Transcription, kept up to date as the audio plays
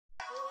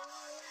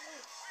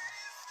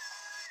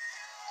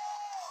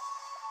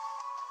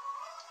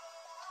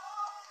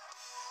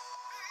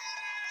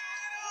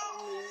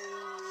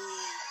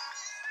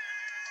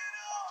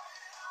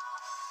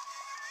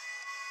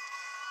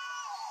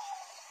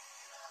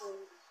A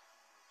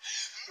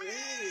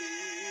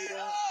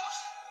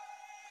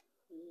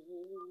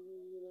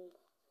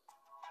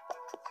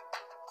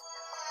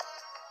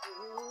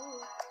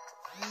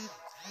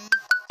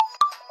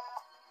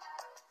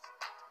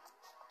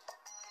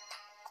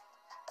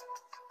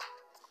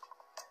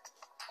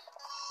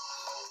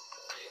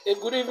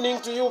good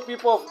evening to you,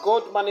 people of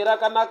God. Ngwarira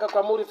Kanaka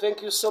Kamuri,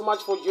 thank you so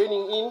much for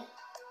joining in.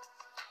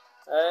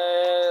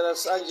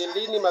 That's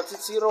Angelini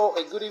Matitsiro,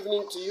 a good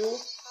evening to you.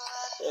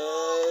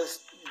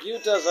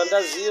 Gilta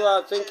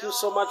Zandaziwa, thank you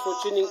so much for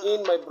tuning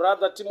in. My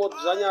brother Timothy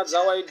Zanya,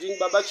 how are you doing?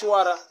 Baba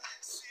Chiwara,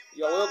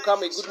 you are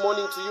welcome. A good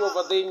morning to you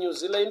over there in New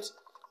Zealand.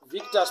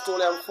 Victor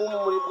Stole and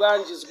Fumu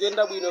Muribwanji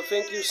Zgenda Bwino,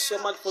 thank you so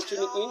much for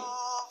tuning in.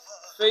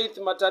 Faith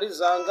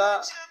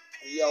Matarizanga,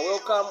 you are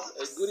welcome.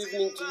 A good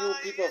evening to you,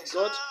 people of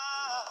God.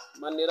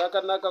 Ngwarira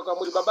Kanaka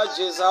Kamuri, Baba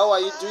Jeza, how are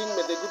you doing?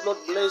 May the good Lord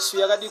bless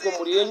you. Yagadiko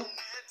Murien,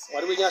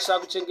 Wariwenyasha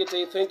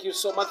Kuchengete, thank you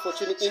so much for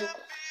tuning in.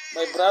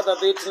 My brother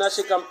there,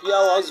 Tinashe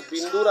Kampiao, how's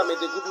Bindura? May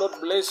the good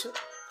Lord bless you.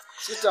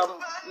 Sister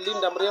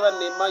Linda Mreva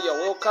Nema, you're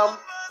welcome.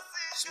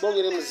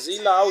 Sibongere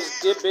Mzila, how's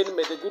Deben?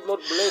 May the good Lord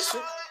bless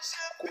you.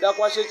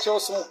 Kudakwashe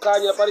Chos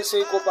Mukanya, Paris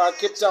Kopa,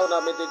 Cape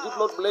Town, may the good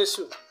Lord bless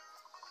you.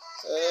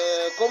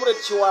 Comrade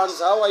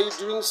Chiwanza, how are you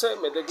doing, sir?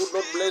 May the good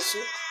Lord bless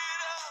you.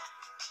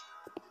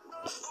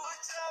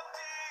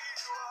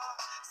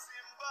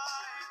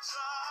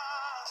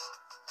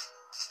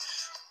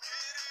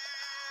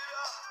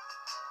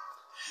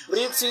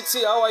 Breed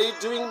City, how are you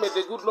doing? May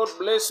the good Lord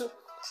bless you.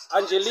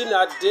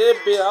 Angelina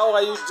Debe, how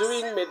are you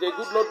doing? May the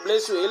good Lord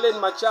bless you. Helen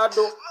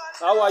Machado,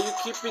 how are you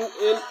keeping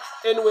in?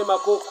 Enwe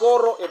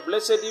Makokoro, a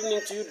blessed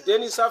evening to you.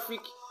 Dennis Afik,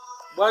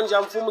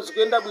 Bwanja Mfumu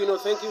Zgenda Bwino,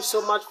 thank you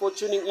so much for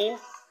tuning in.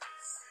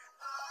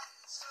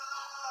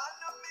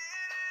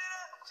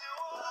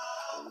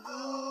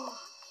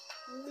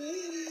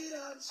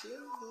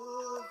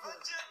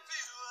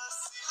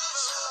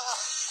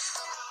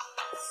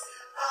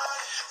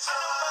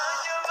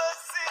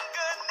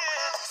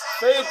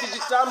 Faith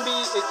Jitambi,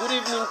 a good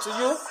evening to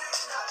you.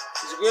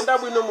 Zgenda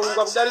Bwino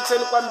Mulungu Abdaritsen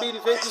Kwambiri,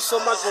 thank you so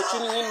much for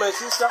tuning in, my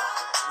sister.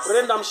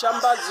 Brenda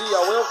Mshambazi,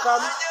 you're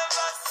welcome.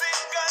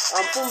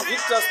 Ampum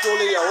Victor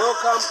Stole, you're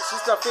welcome.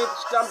 Sister Faith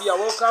Jitambi, you're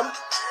welcome.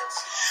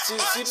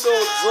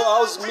 Sisito Zo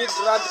House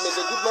Midrand, may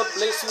the good Lord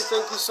bless you.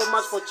 Thank you so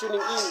much for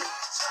tuning in.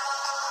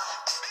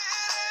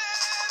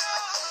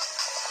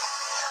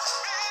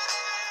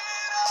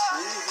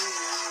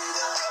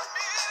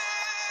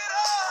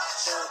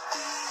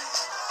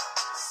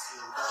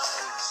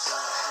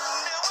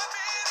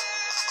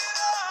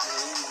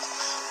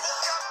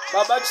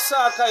 Baba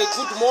Chisaka, a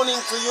good morning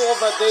to you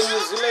over there in New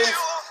Zealand.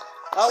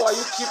 How are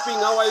you keeping?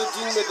 How are you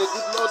doing? May the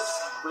good Lord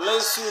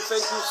bless you.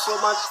 Thank you so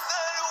much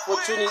for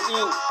tuning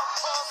in.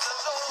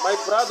 My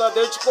brother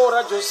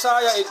Dechkora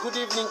Josiah, a good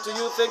evening to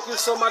you. Thank you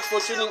so much for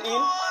tuning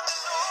in.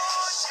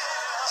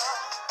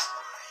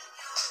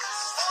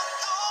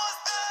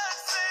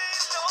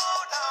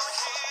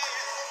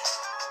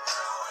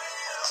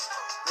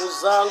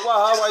 Muzangwa,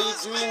 how are you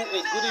doing?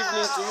 A good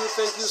evening to you.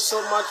 Thank you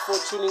so much for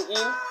tuning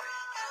in.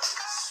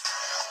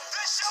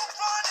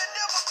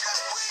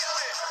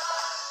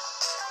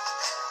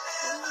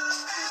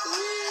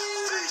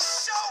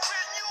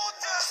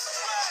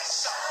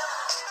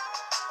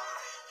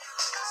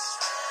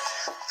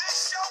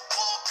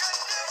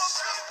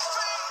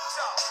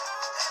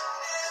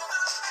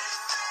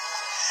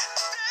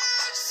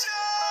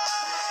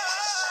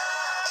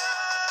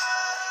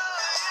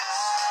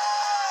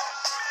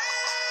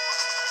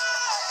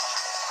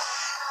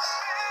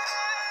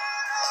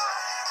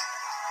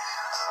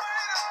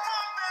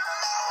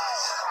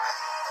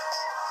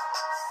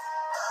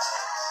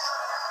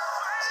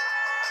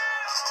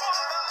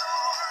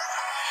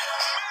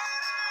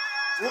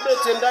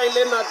 Tendai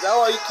Leonard,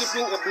 how are you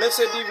keeping? A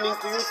blessed evening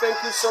to you.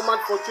 Thank you so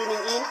much for tuning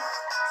in.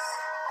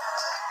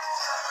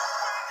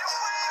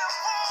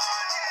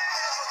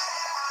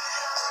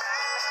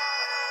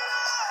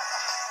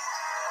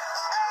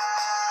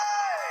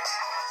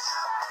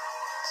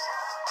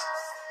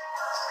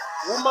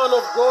 Woman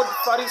of God,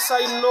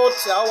 Parisai Note,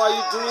 how are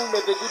you doing? May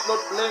the good Lord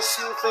bless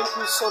you. Thank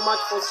you so much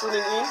for tuning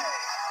in.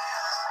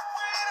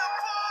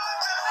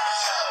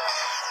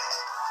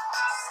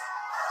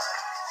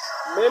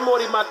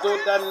 Memory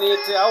Madoda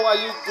Nete, how are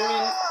you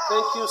doing?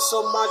 Thank you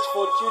so much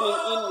for tuning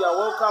in. You are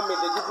welcome. May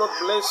the good Lord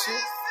bless you.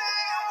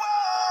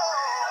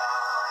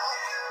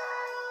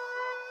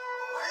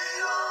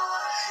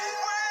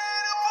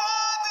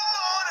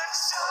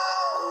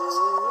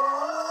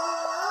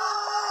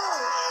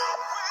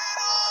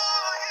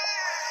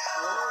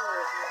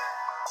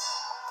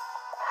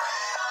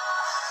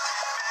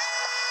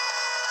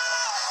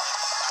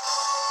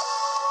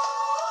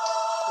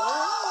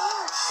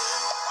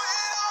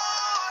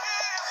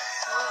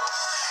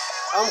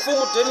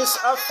 Amfumu Dennis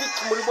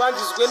Afik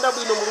Muribwanji Zgenda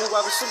Bwino Mulungu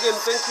Akusugen,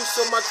 thank you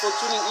so much for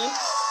tuning in.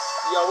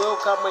 You are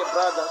welcome, my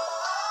brother.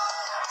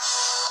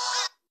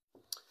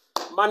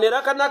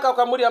 Ngwarira Kanaka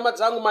Kamuri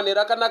Amadzangu,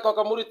 Ngwarira Kanaka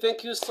Kamuri,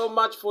 thank you so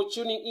much for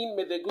tuning in.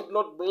 May the good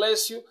Lord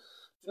bless you.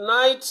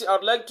 Tonight, I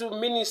would like to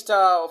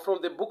minister from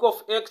the book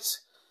of Acts,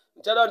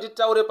 I'd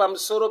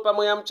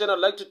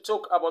like to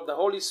talk about the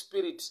Holy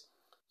Spirit.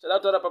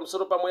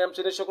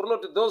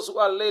 Those who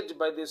are led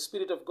by the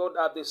Spirit of God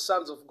are the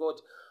sons of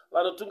God.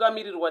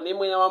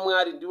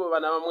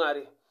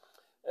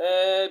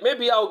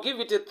 Maybe I'll give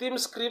it a theme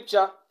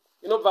scripture,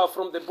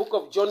 from the book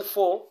of John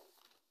 4.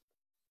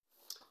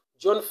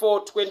 John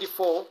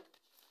 4:24.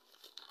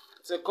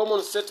 It's a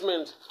common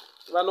statement.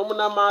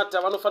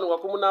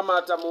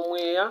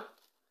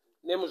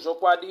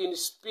 In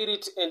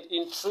spirit and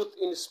in truth,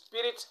 in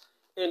spirit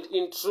and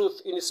in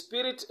truth, in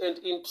spirit and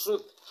in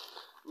truth.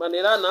 I'm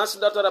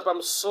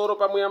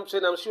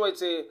sure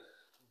it's a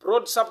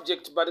broad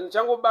subject, but in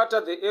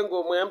Changobata, the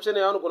angle,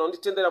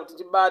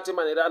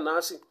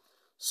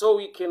 so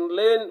we can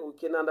learn, we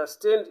can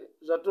understand.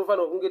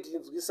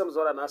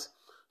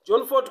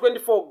 John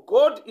 4:24,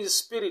 God is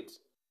spirit,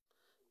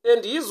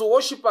 and his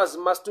worshippers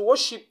must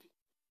worship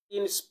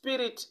in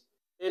spirit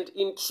and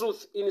in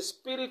truth, in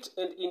spirit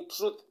and in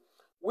truth.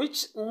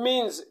 Which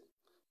means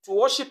to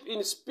worship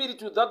in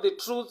spirit without the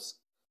truth,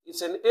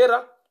 it's an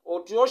error,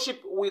 or to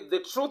worship with the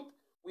truth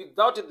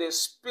without the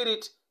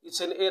spirit, it's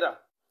an error.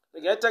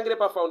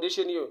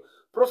 Foundation here.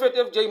 Prophet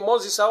F.J.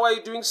 Moses, how are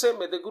you doing, sir?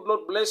 May the good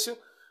Lord bless you.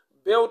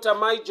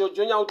 Beltamai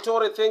Jojonya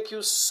Autore, thank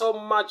you so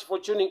much for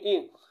tuning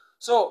in.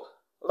 So,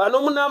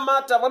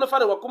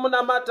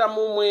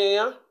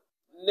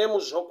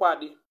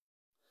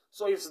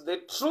 so it's the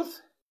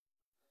truth,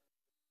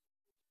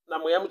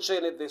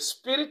 the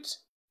spirit,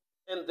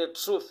 and the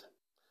truth.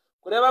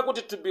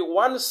 To be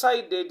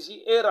one-sided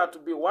error, to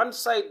be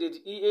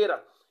one-sided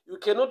error. You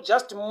cannot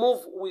just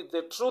move with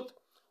the truth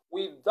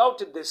without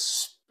the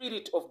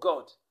Spirit of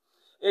God.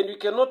 And you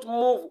cannot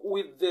move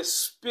with the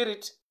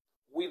Spirit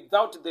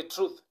without the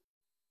truth.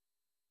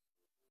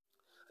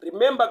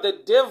 Remember, the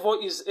devil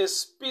is a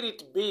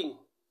spirit being.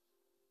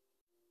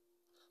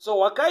 So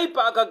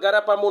wakaipa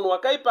akagara pamunhu,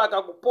 wakaipa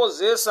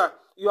akakupozesa,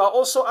 you are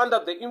also under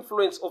the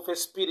influence of a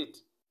spirit.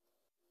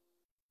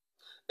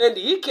 And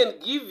he can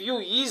give you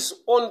his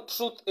own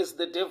truth as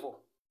the devil.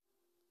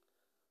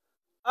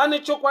 Ane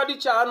chokwadi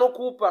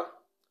chaanokupa,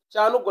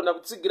 chaanogona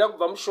kutsigira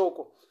kubva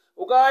mushoko.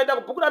 Ukaenda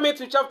kubhuku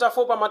raMatthew chapter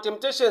 4 pama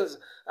temptations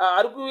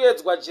ari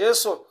kuedzwa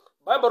Jesu,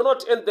 Bible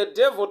not, and the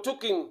devil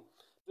took him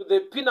to the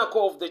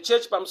pinnacle of the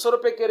church pamusoro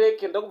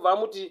pekereke ndokubva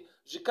muti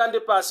zvikande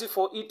pasi,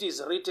 for it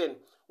is written.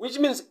 Which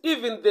means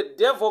even the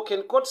devil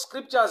can quote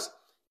scriptures,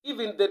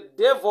 even the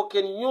devil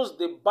can use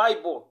the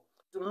Bible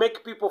to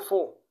make people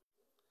fall.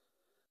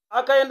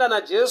 Akaenda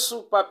na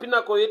Jesu pa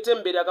pinnacle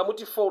yetemberi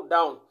akamuti fall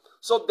down.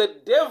 So the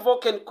devil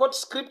can quote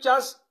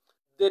scriptures,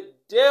 the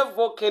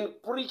devil can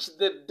preach,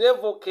 the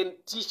devil can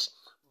teach,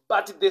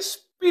 but the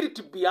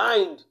spirit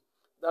behind,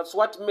 that's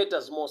what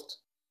matters most.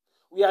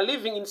 We are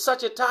living in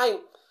such a time,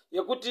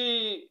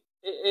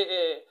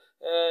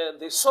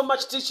 there's so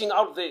much teaching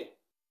out there.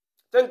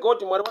 Thank God,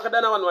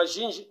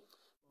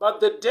 but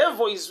the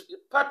devil is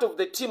part of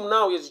the team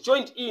now. He has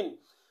joined in.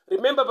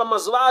 Remember,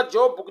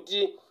 Job,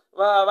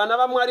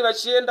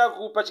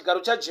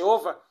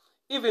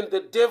 even the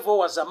devil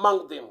was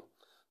among them.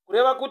 We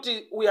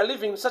are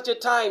living in such a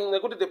time,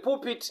 the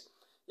pulpit,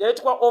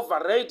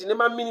 overrated,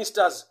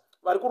 ministers,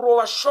 but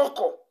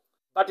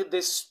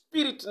the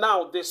spirit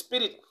now, the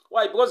spirit.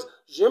 Why? Because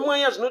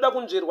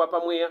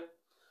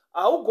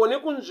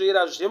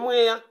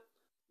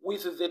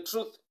with the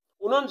truth.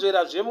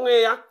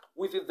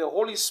 With the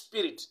Holy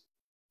Spirit.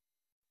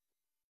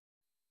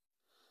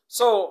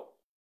 So,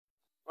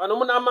 why?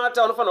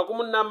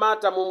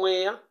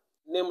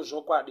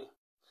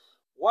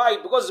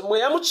 Because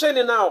mweya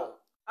muchene now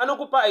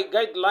anokupa a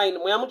guideline.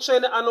 Mweya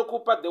muchene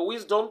anokupa the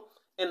wisdom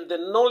and the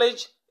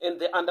knowledge and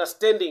the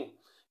understanding.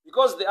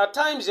 Because there are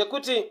times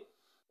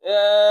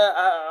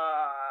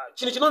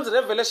chinonzi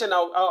revelation.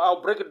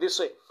 I'll break it this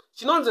way.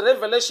 Chinonzi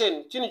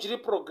revelation chiri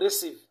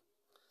progressive.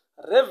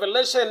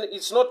 Revelation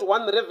is not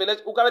one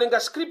revelation. Ukaverenga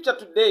scripture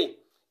today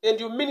and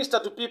you minister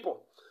to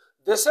people,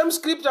 the same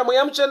scripture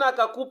mweya muchene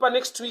akakupa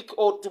next week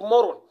or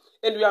tomorrow,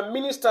 and we are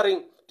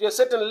ministering to a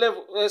certain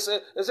level, a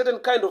certain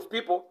kind of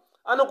people,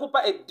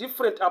 anokupa a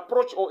different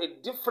approach or a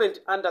different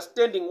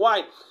understanding.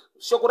 Why?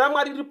 Shoko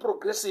ramwari riri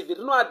progressive,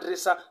 rino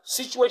addressa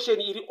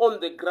situation iri on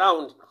the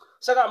ground.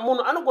 Saka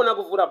munhu anogona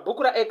kuvhura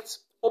bhuku raActs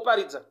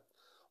oparidza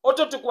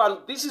ototi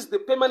kuvanhu, this is the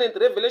permanent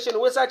revelation.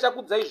 Wese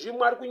achakudzai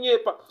zvimwe ari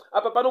kunyepa,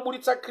 apa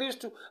panoburitsa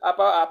Kristu,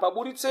 apa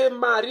paburitse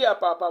mari,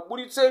 apa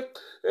paburitse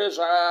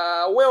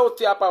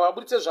wealth, apa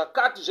paburitse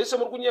zvakati, zvese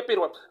muri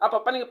kunyeperwa, apa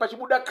panenge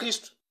pachibuda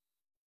Kristu.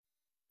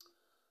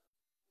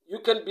 You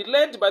can be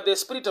led by the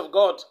Spirit of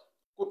God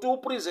to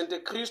present a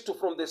Kristu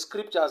from the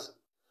scriptures.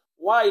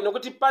 Why?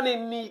 Nokuti pane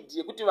need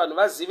yekuti vanhu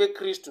vazive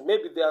Kristu.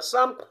 Maybe there are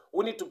some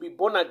who need to be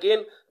born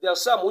again. There are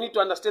some who need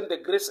to understand the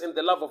grace and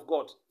the love of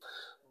God.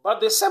 But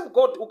the same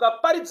God,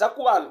 ukaparidza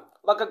kuvanhu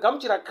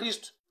vakagamuchira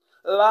Kristu,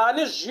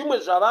 laane zvimwe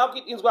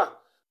zvavakuinzwa.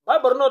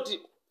 Bible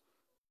noti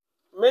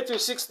Matthew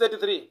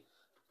 6:33.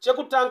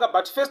 Chekutanga,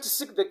 but first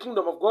seek the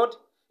kingdom of God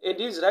and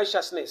his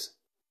righteousness.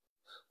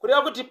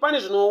 Kureva kuti pane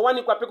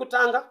zvinowanikwa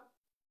pekutanga,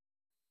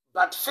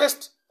 but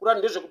first kurani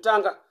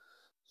ndezvekutanga.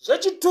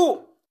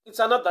 Zvechitu It's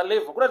another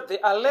level. There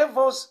are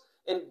levels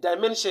and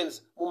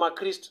dimensions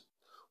mumakristu.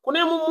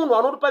 Kune munhu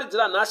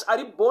anotoparidzira nhasi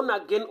ari born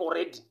again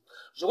already.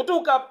 Zvokuti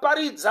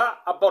ukaparidza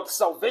about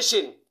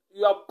salvation,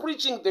 you are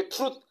preaching the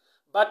truth,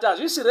 but as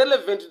is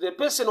relevant to the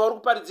person who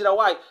arikuparidzira.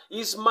 Why?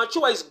 He's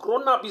mature, he's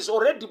grown up, he's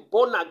already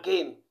born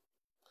again.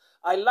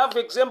 I love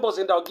examples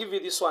and I'll give you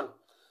this one.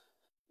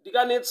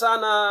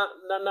 Ndikanetsana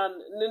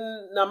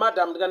na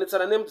madam,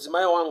 ndikanetsana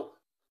nemudzimai wangu.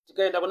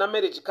 Tikaenda kuna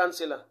marriage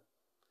counselor.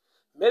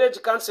 Marriage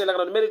counselor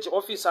kana marriage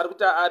officer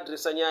arikuti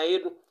aadressa nyaya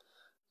yedu.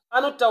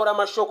 Anotaura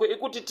mashoko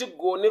ekuti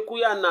tigone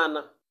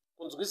kuyanana,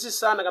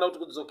 kunzwisisana kana kuti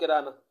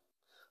kudzokerana.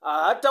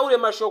 Haataure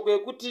mashoko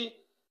ekuti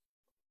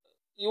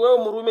iwewe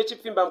murume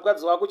chipfimba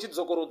mukadzi wako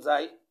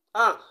chidzokorodzai.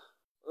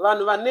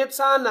 Vanhu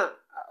vanetsana,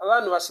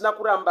 vanhu vasina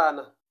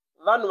kurambana,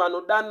 vanhu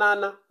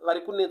vanodanana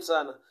vari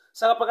kunetsana.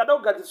 Saka pakada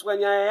kugadziswa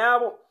nyaya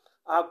yavo,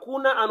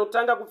 hakuna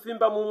anotanga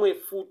kupfimba mumwe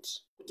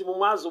futi kuti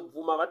mumwe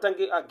azobvuma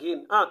vatange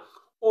again.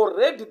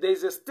 Already there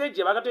is a stage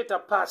yavakatoita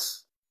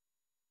pass.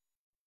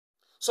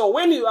 So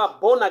when you are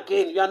born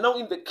again, you are now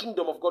in the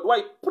kingdom of God.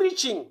 Why?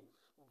 Preaching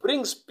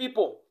brings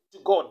people to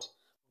God,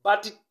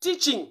 but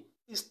teaching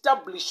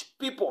establishes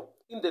people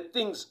in the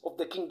things of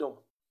the kingdom.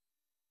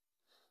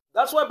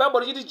 That's why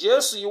Bible says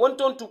Jesus, he went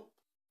on to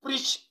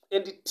preach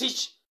and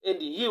teach and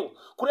heal.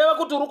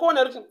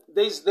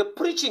 There is the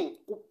preaching,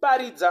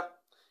 kuparidza,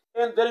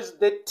 and there is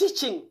the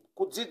teaching,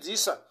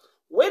 kudzidzisa.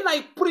 When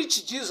I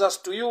preach Jesus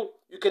to you,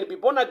 you can be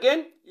born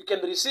again, you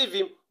can receive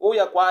him,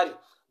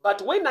 but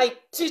when I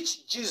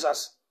teach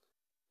Jesus,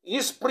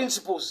 his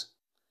principles,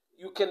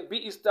 you can be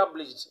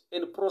established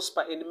and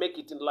prosper and make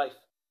it in life.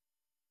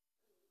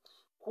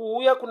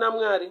 Kuuya kuna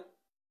Mwari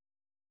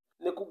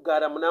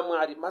nekugara muna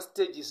Mwari, my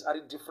stages are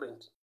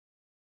different.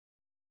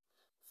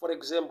 For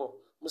example,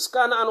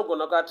 musikana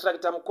anogona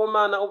kuattracta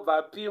mukomana obva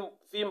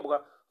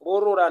apfimbwa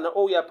vororana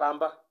ouya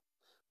pamba.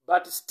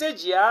 But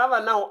stage yaava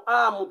nawo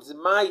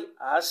mudzimai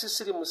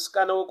haasisiri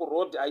musikana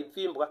wekurodhi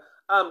aipfimbwa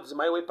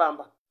mudzimai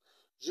wepamba.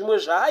 Zvimwe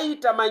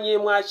zvaaita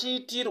manyemwe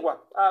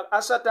achiitirwa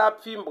asati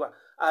apfimbwa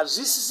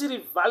hazvisisiri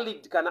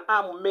valid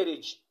kana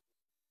mumarriage.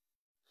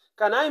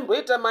 Kana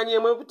aimboita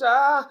manyemwe kuti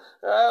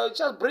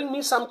just bring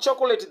me some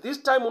chocolate,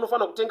 this time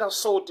unofanira kutenga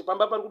salt,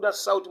 pamba pari kuda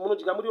salt,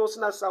 munodya muriwo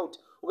usina salt,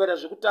 ukaita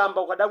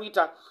zvekutamba, ukada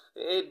kuita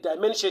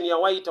dimension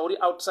yawaita uri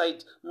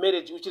outside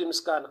marriage uchiri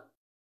musikana.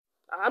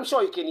 I'm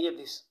sure you can hear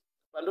this.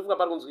 Pandofunga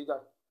pari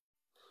kunzwika.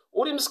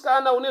 Uri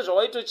musikana une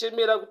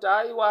zvawaitochemera kuti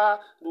aiwa,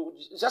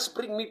 just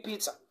bring me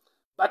pizza.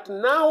 But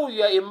now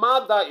you are a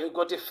mother, you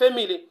got a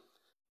family.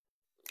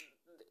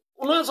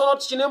 Unozoona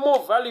kuti chine more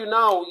value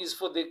now is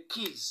for the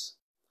kids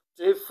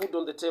to have food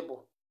on the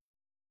table.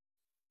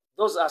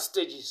 Those are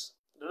stages.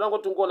 Don't go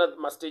to go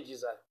my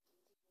stages are.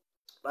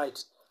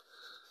 Right.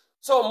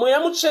 So Mweya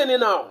Mutsvene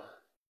now.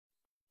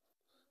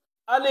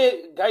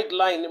 Ane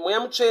guideline.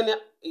 Mweya Mutsvene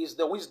is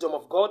the wisdom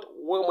of God.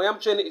 Mweya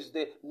Mutsvene is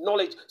the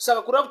knowledge.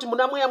 Saka kurava kuti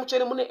muna Mweya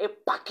Mutsvene mune a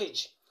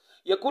package.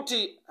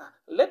 Yekuti,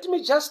 let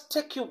me just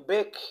take you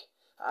back.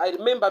 I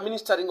remember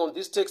ministering on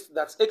this text,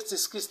 that's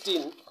Exodus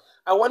 16.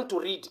 I want to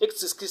read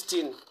Exodus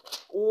 16.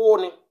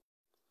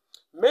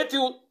 Matthew,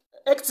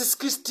 Exodus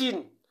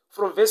 16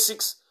 from verse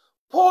 6.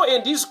 Paul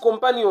and his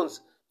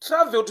companions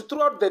traveled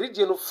throughout the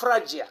region of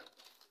Phrygia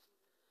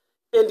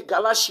and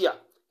Galatia,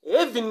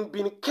 having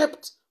been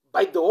kept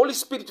by the Holy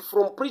Spirit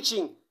from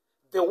preaching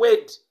the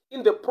word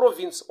in the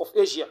province of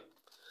Asia.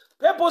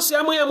 Purpose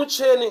ya Mweya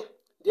Mutsvene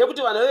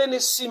ndeyekuti vanhu vave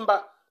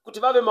nesimba kuti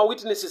vave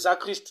mawitnesses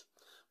aKristu.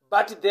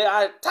 But there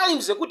are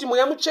times kuti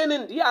Mweya Mutsvene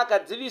ndiye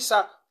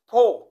akadzivisa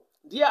Paul,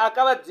 ndiye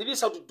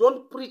akavadzivisa kuti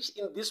don't preach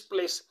in this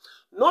place.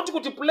 Not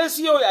kuti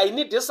place iyoyo I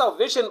need the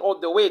salvation or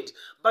the word,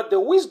 but the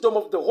wisdom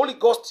of the Holy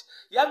Ghost.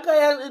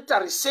 Yakaita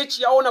research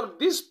yaona kuti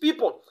these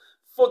people,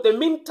 for the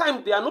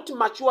meantime, they are not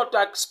mature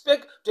to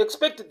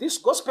expect this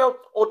gospel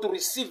or to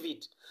receive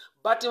it.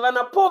 But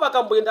vana Paul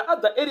vakamboenda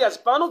other areas,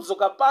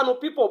 panodzoka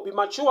pano, people will be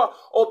mature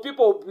or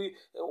people will be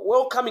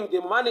welcoming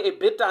the money, a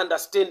better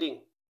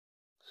understanding.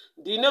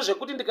 Ndine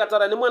zvekuti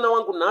ndikataura nemwana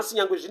wangu nhasi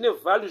nyangwe zvine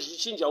value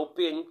zvichinja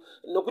upenyu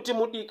nokuti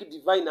mudiki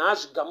divine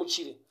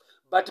haazvigamuchiri,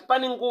 but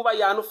pane nguva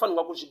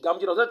yaanofanirwa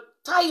kuzvigamuchira. That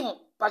time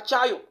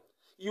pachayo,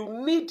 you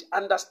need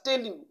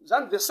understanding.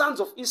 The sons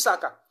of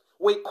Issachar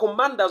were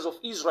commanders of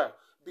Israel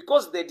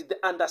because they did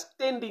the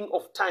understanding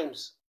of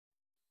times.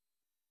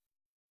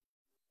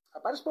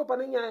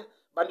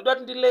 But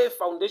don't lay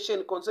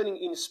foundation concerning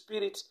in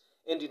spirit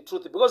and in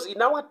truth, because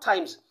in our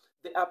times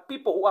there are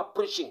people who are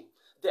preaching.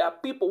 There are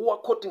people who are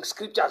quoting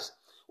scriptures.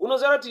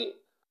 Unoziva kuti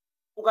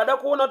ukada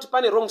kuona kuti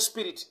pane wrong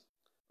spirit,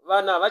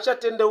 vanhu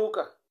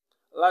havachatendeuka.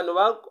 Vanhu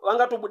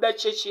vangatobuda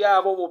chechi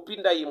yavo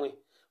vopinda imwe,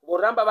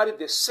 voramba vari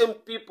the same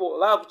people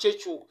vava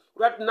kuchechi uku.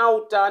 Kuti now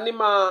taane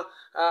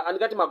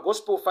andikati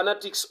gospel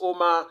fanatics or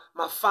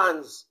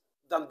fans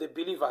than the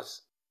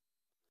believers.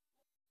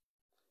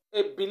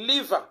 A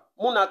believer,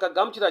 munhu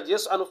akagamuchira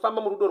Jesu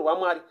anofamba murudo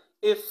rwaMwari.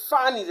 A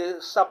fan is a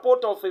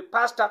supporter of a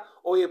pastor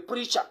or a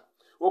preacher.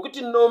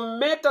 No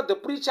matter the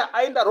preacher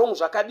aenda wrong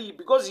zvakadii,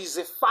 because he's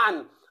a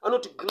fan,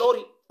 anoti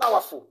glory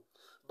powerful.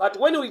 But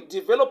when we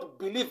develop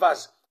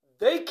believers,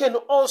 they can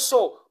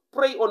also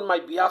pray on my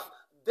behalf.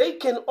 They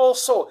can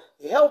also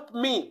help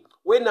me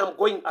when I'm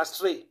going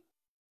astray.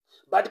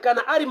 But can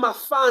I my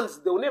fans,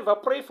 they will never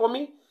pray for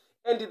me,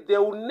 and they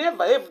will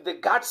never have the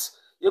guts.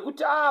 You could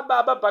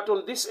Baba, but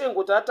on this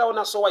angle,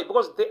 so why?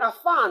 Because they are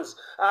fans.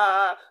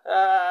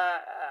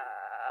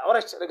 All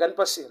right, regarding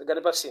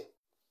passing.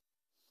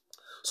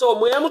 So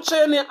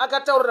Muyamuchene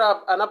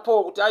akataura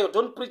anapo kuti ayo,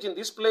 don't preach in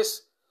this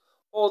place,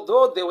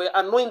 although they were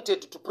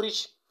anointed to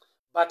preach,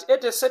 but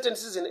at a certain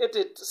season, at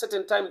a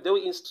certain time, they were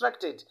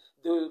instructed,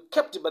 they were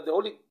kept by the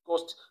Holy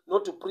Ghost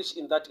not to preach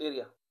in that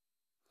area.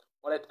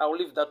 All right, I'll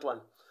leave that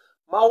one.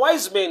 My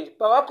wise men,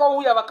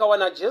 pawakauya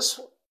wakawana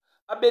Jesu,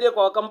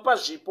 aberekwa wakampa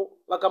zvipo,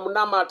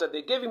 wakamunamata,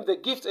 they gave him the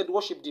gift and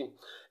worshipped him.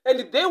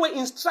 And they were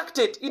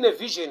instructed in a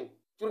vision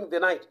during the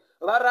night.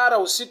 Varara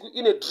usiku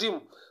in a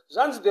dream.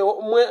 Zanzi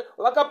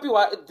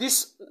wakapiwa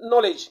this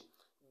knowledge.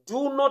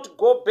 Do not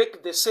go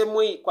back the same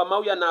way kwa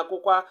mauya nako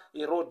kwa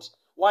Herod.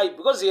 Why?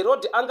 Because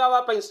Herod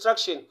angawapa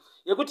instruction.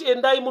 Yekuti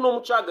endai muno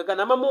muchaga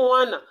kana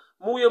mamuwana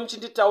muye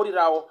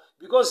mchinditaurirawo.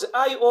 Because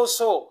I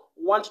also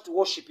want to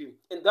worship him.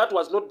 And that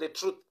was not the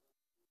truth.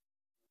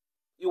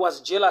 He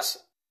was jealous.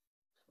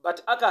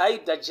 But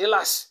akahaida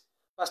jealous.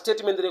 A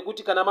statement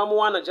rekuti kana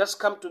mamuwana, just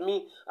come to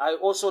me. I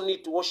also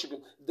need to worship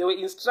him. They were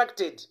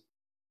instructed.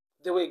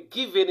 They were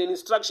given an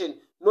instruction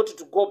not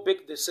to go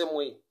back the same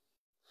way.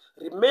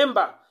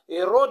 Remember,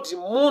 Herod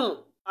Moon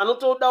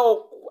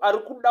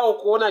arikudawo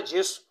kuona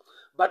Jesu,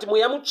 but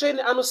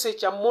Muyamuchene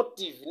anosecha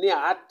motive ne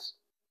heart.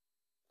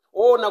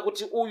 Ona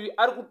kuti uyu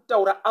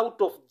arikutaura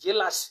out of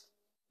jealousy.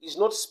 Is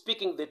not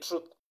speaking the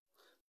truth.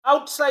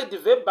 Outside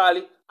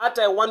verbally,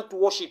 I want to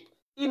worship.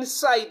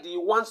 Inside, he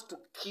wants to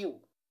kill.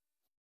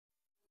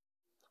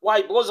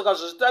 Why?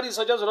 Because studies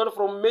such as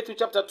from Matthew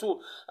chapter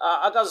 2,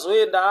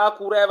 akazoenda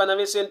akuraya vana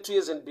vese 2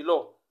 years and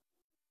below.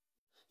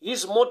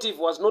 His motive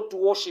was not to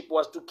worship,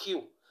 was to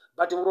kill.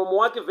 But muromo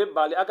wake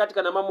verbally, akati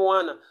kana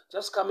mamuwana,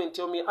 just come and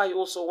tell me, I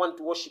also want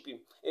to worship him.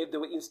 And they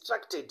were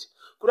instructed.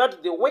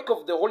 Could the work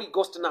of the Holy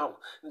Ghost now.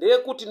 They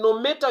could, no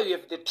matter you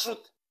have the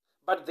truth,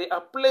 but there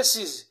are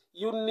places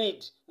you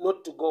need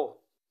not to go.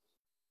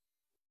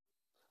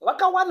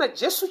 Wakawana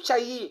Jesu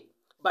chaiye,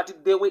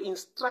 but they were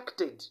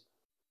instructed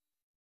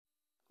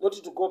not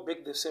to go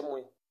back the same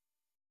way.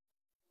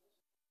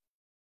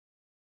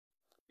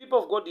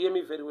 People of God, hear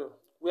me very well.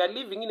 We are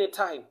living in a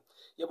time,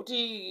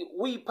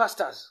 we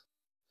pastors,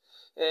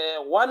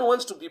 one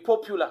wants to be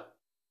popular.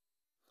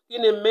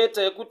 In a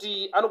matter,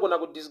 anogona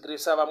ku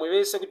disgrace vamwe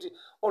vese kuti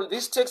on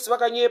this text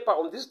vakanyepa,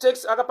 on this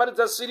text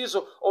akaparidza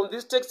zvisirizo, on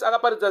this text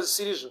akaparidza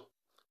zvisirizo.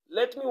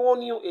 Let me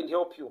warn you and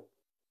help you.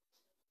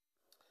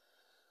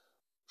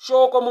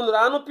 Shoko munhu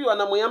raanopiwa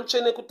naMweya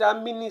Mutsvene kuti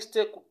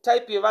aministre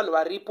kutype yevanhu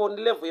varipo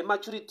nelevel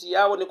yematurity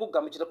yavo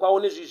nekugamuchira kwavo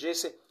nezvi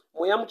zvese.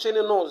 Mweya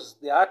Mutsvene knows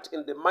the heart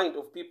and the mind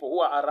of people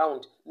who are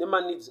around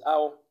nemaneeds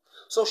avo.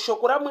 So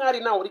shoko raMwari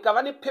nawo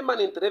rikava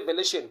nepermanent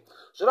revelation.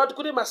 Zvoreva kuti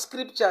kune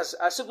mascriptures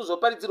asi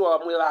kuzoparidzirwa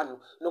vamwe vanhu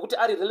nokuti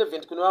ari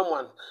relevant kune vamwe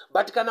vanhu.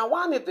 But kana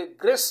one the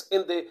grace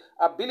and the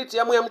ability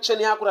yaMweya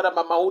Mutsvene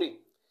yakurarama mauri,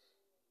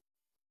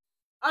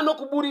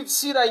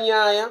 anokuburitsira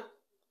nyaya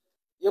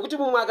yekuti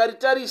mumwe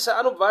akaritarisa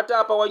anobva ati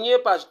apa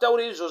wanyepa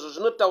achitaura izvozvo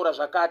zvinotaura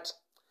zvakati.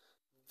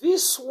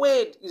 This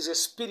word is a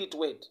spirit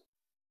word.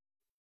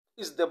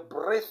 Is the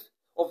breath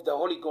of the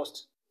Holy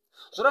Ghost.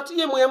 So that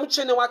iye Mweya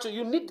Mutsvene wacho,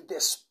 you need the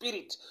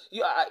spirit.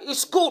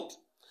 It's good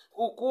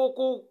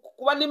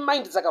kuva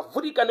nemind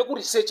dzakavhurika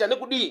nekuresearcha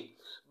nekudii,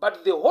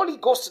 but the Holy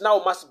Ghost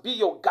now must be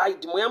your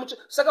guide. Mweya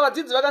Mutsvene, saka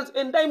vadzidzi vakanzi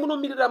endai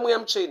munomirira Mweya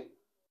Mutsvene.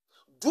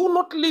 Do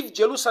not leave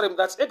Jerusalem.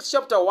 That's Acts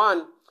chapter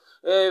 1.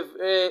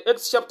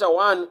 Acts chapter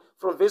 1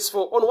 from verse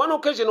 4. On one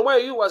occasion while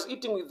he was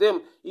eating with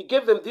them, he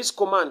gave them this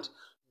command: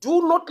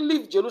 do not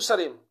leave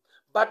Jerusalem,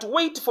 but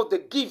wait for the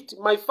gift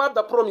my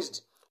Father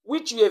promised,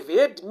 which you have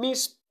heard me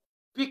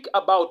speak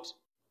about.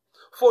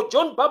 For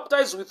John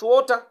baptized with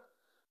water,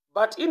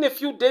 but in a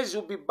few days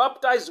you'll be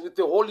baptized with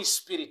the Holy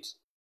Spirit.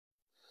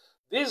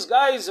 These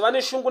guys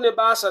vane shungu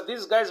nebasa,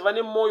 these guys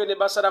vane moyo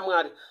nebasa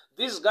raMwari.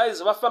 These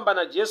guys vafamba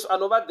na Jesu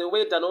anova the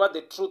word, anova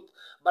the truth.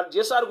 But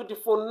Jesu arikuti,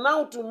 for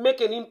now to make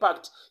an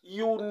impact,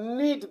 you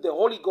need the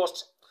Holy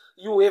Ghost.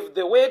 You have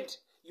the word,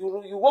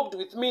 you walked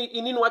with me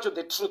in watch of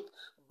the truth.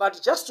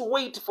 But just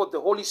wait for the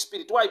Holy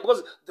Spirit. Why?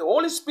 Because the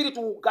Holy Spirit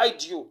will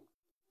guide you.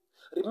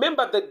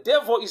 Remember, the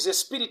devil is a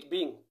spirit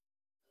being.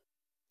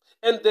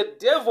 And the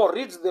devil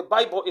reads the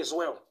Bible as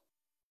well.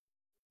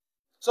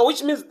 So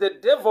which means the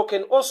devil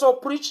can also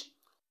preach,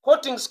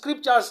 quoting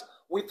scriptures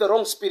with the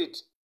wrong spirit.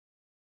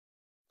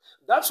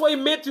 That's why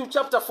in Matthew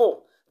chapter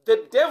 4,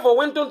 the devil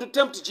went on to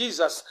tempt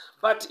Jesus.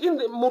 But in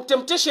the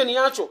temptation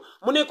yacho,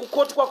 mune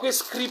kukoti kwa kwe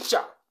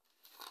scripture.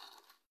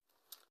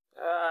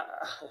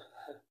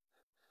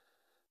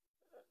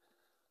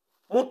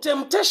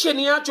 Temptation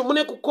yacho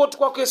mune kukoti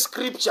kwa kwe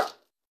scripture.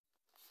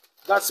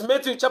 That's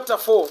Matthew chapter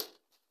 4.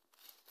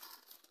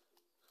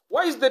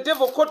 Why is the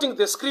devil quoting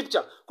the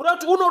scripture?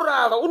 Kurati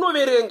unorava,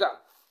 unoverenga.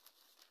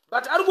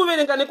 But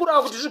arikuverenga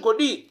nekurava kuti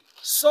zvigodi,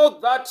 so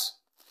that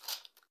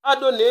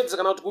adonedza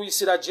kana kuti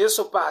kuisira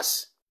Jesu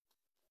pasi.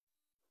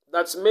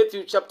 That's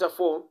Matthew chapter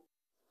 4,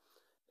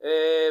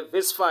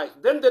 verse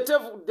 5. Then the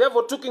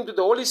devil took him to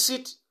the holy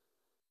seat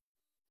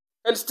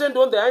and stand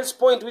on the highest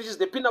point, which is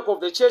the pinnacle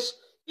of the church.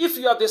 If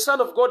you are the Son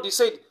of God, he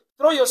said,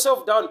 throw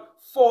yourself down,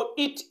 for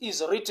it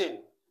is written.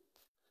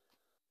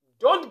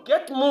 Don't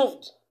get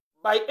moved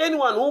by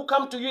anyone who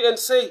come to you and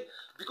say,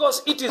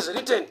 because it is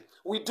written.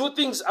 We do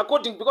things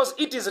according, because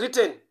it is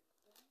written.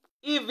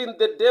 Even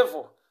the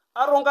devil,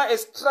 aronga a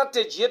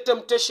strategy, a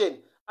temptation,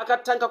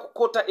 akatanga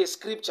kukota a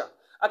scripture.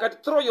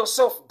 Akat throw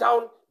yourself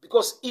down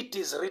because it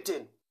is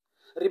written.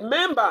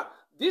 Remember,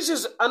 this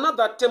is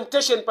another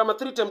temptation, pama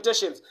 3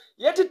 temptations.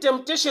 Yeti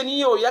temptation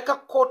hiyo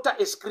yakakota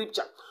a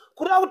scripture.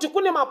 Kuna uti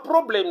kune ma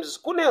problems,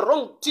 kune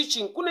wrong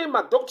teaching, kune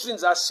ma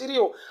doctrines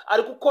asirio,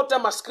 alikukota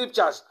ma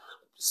scriptures.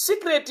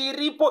 Secret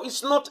iripo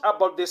is not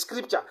about the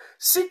scripture.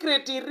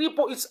 Secret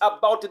iripo is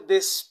about the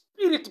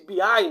spirit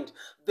behind.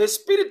 The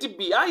spirit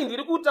behind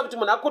irikuta kuti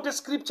munhu akote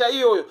scripture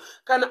iyoyo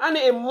kana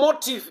ane a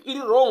motive iri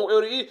wrong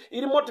or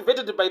iri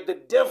motivated by the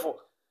devil.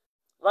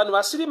 Vanhu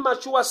vasiri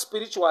mature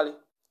spiritually,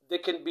 they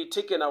can be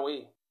taken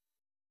away.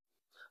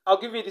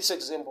 I'll give you this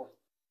example.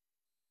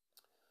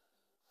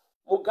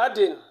 Mu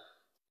garden,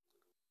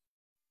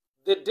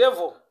 the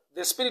devil,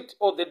 the spirit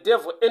of the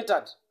devil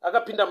entered.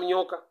 Akapinda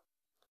munyoka.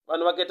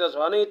 Vanhu vakaita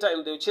zvavanoita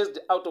and they chased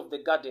out of the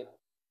garden.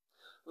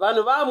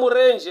 Vanhu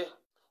vamurenje,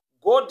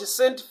 God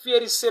sent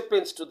fiery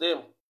serpents to them.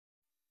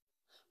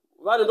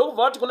 Vanhu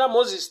ndokubva vati kuna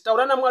Moses,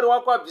 taura naMwari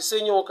wako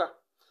abvise nyoka.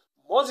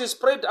 Moses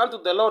prayed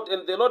unto the Lord,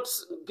 and the Lord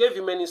gave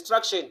him an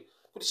instruction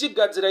kuti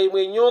chigadzira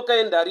imwe nyoka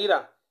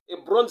yendarira, a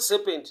bronze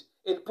serpent,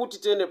 and put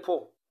it in a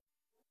paw.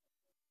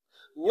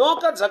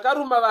 Nyoka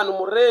dzakaruma vanhu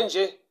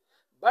murenje.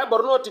 Bible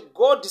rinoti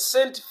God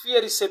sent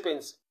fiery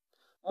serpents.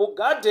 Mu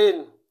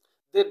garden,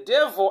 the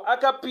devil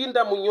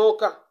akapinda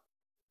munyoka.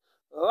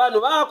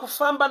 Vanhu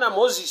vaakufamba na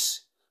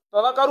Moses.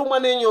 Pavakarumwa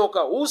nenyoka.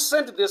 Who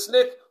sent the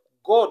snake?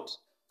 God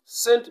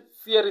sent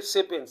fiery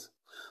serpents.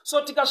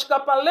 So tikasvika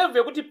palevel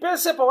yekuti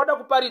pese pawada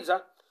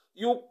kuparidza,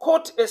 you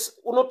quote as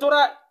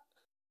unotora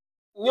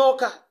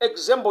nyoka,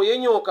 example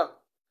yenyoka,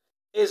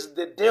 as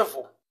the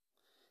devil.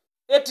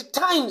 At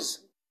times,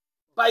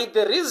 by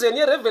the reason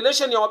ye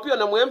revelation yawapiwa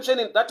na muemchen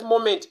in that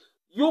moment,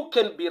 you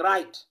can be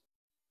right.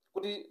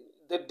 Kuti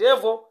the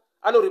devil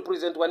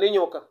anorepresentwa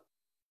nenyoka.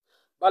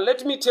 But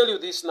let me tell you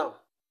this now.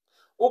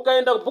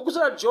 Ukaenda kubhuku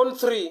ra John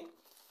 3,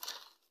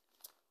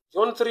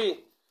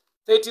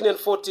 13 and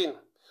 14.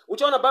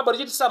 Uchaona Bible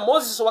richiti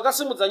saMoses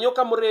wakasimudza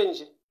nyoka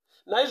murenje.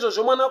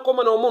 Naizvozvo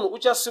mwanakomana womunhu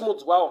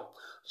uchasimudzwawo.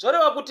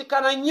 Zvoreva kuti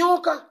kana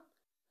nyoka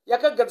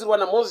yakagadzirwa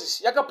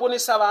naMoses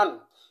yakaponesa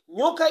vanhu,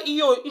 nyoka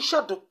iyo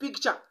ishadow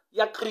picture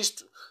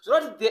yaKristu.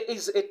 Zvoreva kuti there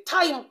is a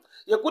time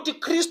yekuti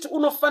Kristu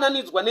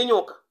unofananidzwa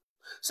nenyoka.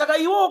 Saka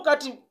iwo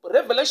ukati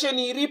revelation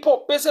iripo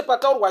pese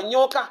pataurwa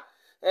nyoka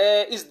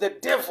is the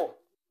devil.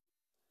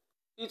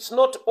 It's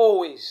not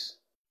always.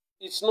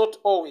 It's not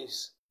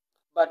always.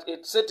 But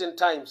at certain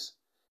times,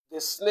 the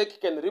snake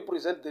can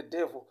represent the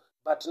devil,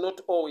 but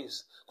not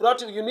always.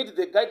 You need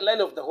the guideline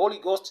of the Holy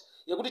Ghost.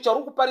 Yekuti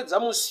chauri kuparidza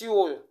musi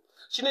uyo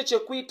chine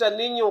chekuita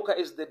nenyoka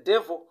is the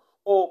devil,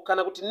 or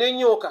kana kuti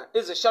nenyoka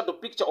is a shadow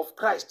picture of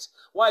Christ.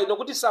 Why?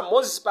 Nokuti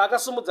saMoses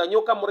paakasimudza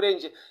nyoka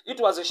murenje, it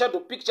was a shadow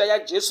picture ya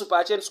Jesu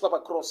paachaendeswa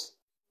pa-cross.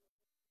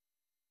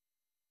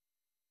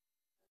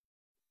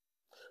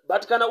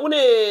 But kana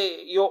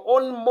une your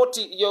own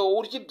motive,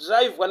 uri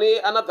chidrive ne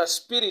another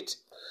spirit,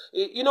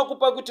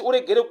 inokupa kuti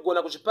uregere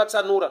kugona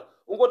kuzvipatsanura,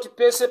 ungoti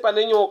pese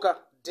pane nyoka,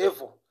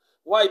 devil.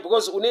 Why?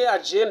 Because une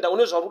agenda,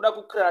 une zvauri kuda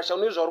kukrasha,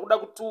 une zvauri kuda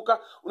kutuka,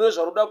 une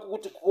zvauri kuda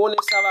kuti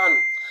kuonesa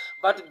vanhu.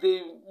 But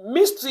the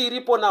mystery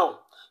iripo now,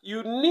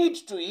 you need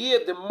to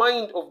hear the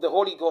mind of the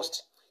Holy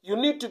Ghost. You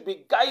need to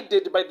be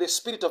guided by the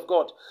Spirit of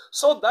God,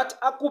 so that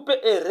akupe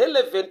a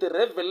relevant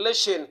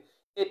revelation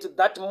at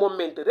that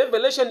moment.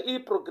 Revelation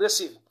is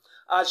progressive.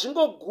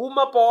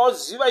 Azvingoguma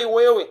pawaziva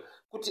iwewe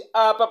kuti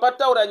apa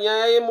pataura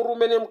nyaya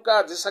yemurume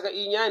nemukadzi, saka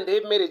iyi nyaya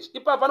ndeyemarriage.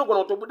 Ipa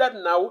panogona kutobuda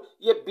nhau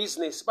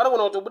yebusiness,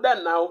 panogona kutobuda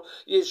nhau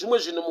yezvimwe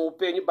zvinhu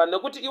muupenyu, but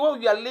nekuti iwe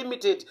you are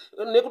limited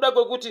nekuda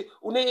kwekuti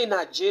une an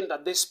agenda.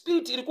 The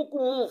spirit iri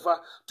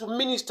kukumuva to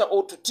minister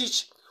or to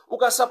teach.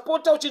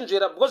 Ukasapota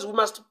uchinzvera, because we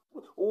must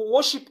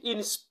worship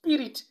in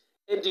spirit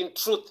and in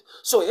truth.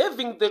 So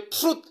having the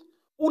truth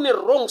une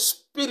wrong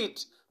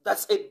spirit,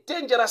 that's a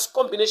dangerous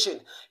combination,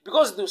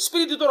 because the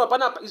spirit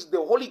is the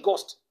Holy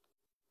Ghost.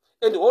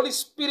 And the Holy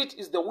Spirit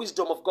is the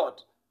wisdom of God.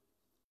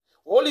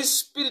 Holy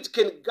Spirit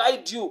can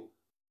guide you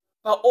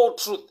by all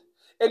truth.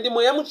 And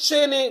moya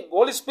mutsvene,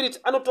 Holy Spirit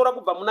anotora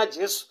kubva muna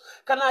Jesu.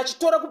 Kana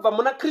achitora kubva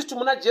muna Kristu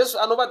muna Jesu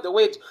anova the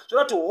word.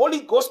 Zvinoda kuti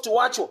Holy Ghost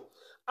wacho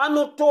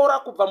anotora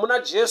kubva muna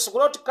Jesu.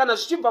 Kuda kuti kana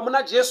zvichibva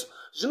muna Jesu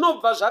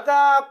zvinobva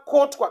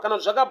zvakakotwa kana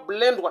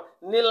zvakablendwa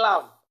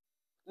nelove,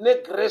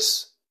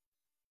 negrace.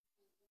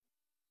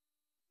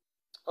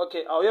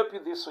 Okay, I'll help you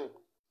this way.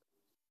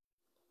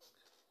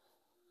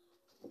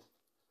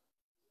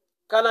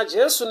 Kana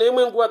Jesu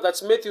neimwe nguva,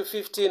 that's Matthew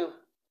 15,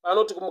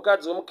 anoti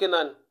kumukadzi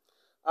womuKenani,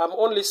 I'm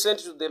only sent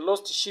to the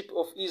lost sheep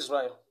of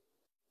Israel.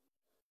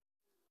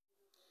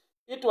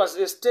 It was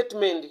a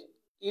statement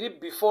iri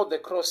before the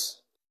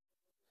cross.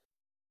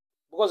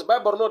 Because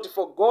Bible not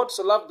for God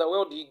so loved the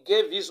world, he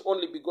gave his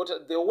only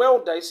begotten. The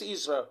world is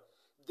Israel.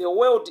 The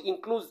world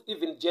includes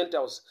even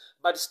Gentiles.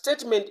 But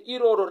statement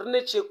iroro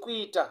rine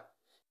chekuita.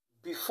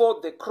 Before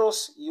the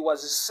cross, he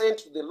was sent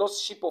to the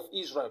lost sheep of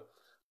Israel.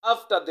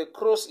 After the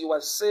cross, he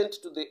was sent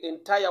to the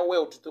entire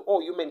world, to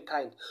all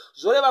humankind.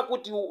 Zoreva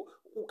kuti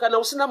kana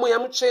usina mweya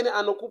mutsvene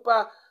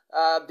anokupa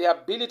the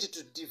ability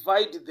to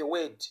divide the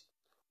word.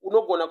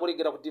 Unogona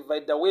kuregera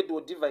kudivide the word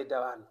or divide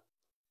vanhu.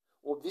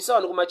 Obvisa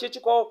vanhu kumachechi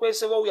kwavo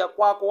kwese vauya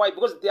kwako. Why?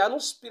 Because they are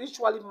not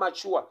spiritually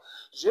mature.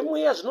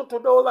 Zvemweya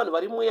zvinotodawo vanhu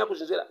vari mweya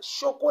kuzvinzvera.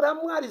 Shoko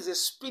raMwari is a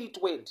spirit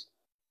word.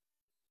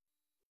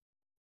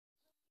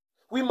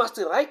 We must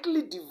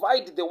rightly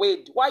divide the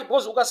word. Why?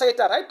 Because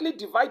ukasaita rightly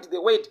divide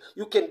the word,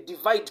 you can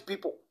divide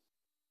people.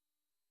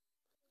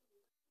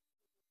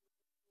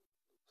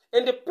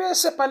 And the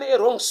person pane a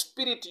wrong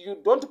spirit, you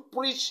don't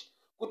preach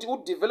kuti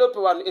you develop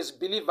one as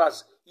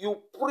believers.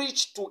 You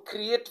preach to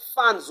create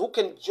fans who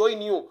can join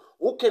you,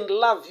 who can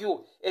love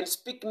you, and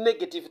speak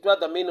negative to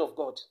other men of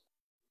God.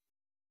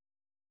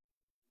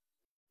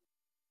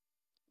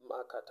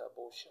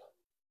 Makatabosha.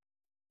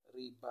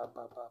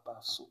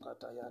 Ribababa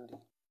sukatayandi.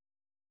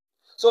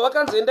 So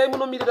vakanzi endai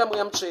munomirira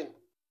mweya mutsvene.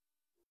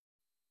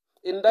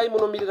 Endai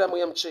munomirira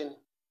mweya mutsvene.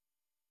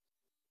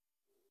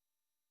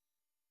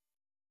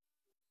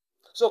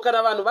 So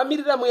kana vanhu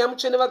vamirira mweya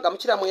mutsvene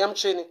vagamuchira mweya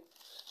mutsvene,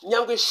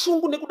 nyangwe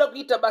shungu nekuda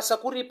kuita basa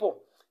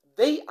kuripo,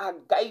 they are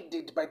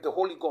guided by the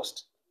Holy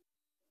Ghost.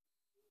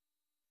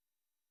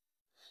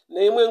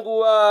 Neimwe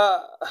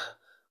nguva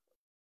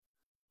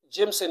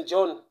James and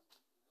John,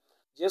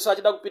 Jesu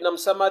achida kupinda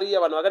muSamaria,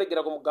 vanhu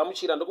vakaregera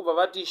kumugamuchira ndokubva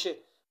vati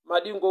Ishe,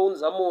 madi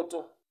ngounza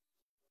moto.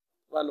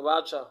 Vanhu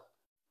vatsva.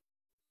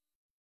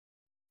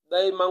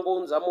 Dai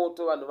mangounza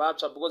moto vanhu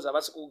vatsva because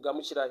havasi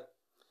kugamuchirai.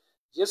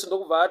 Jesu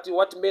ndokubva ati,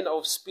 what manner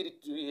of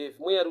spirit do you have?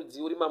 Mweya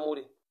rudzi uri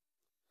mamuri.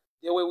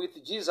 They were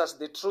with Jesus,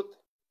 the truth,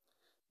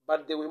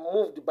 but they were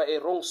moved by a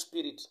wrong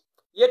spirit.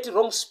 Yet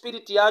wrong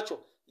spirit yacho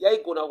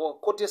yaigona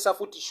kukotesa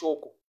futi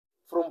shoko.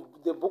 From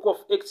the book of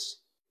Acts,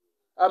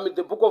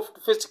 the book of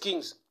 1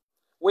 Kings,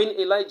 when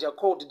Elijah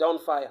called down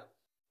fire,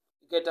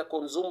 it had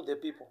consumed the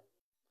people.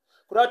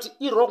 Kurati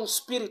I wrong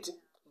spirit,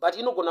 but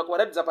inogona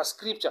kuwaradza pa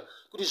scripture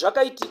kuti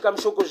zvakaitika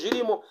mushoko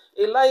zvirimo.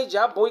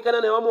 Elijah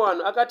aboikana nevamwe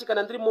vanhu akati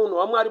kana ndiri munhu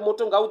waMwari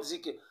moto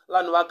ngaudzike,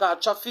 vanhu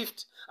vakatsva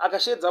 50,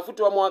 akashedza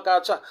futi vamwe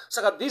vakatsva.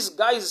 Saka these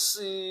guys,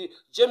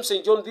 James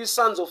and John, these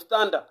sons of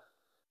thunder,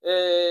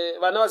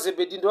 vana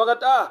vaZebedi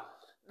ndovakati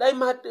dai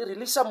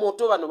mareleasa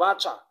moto vanhu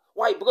vatsva.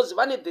 Why? Because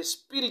vane the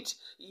spirit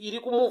iri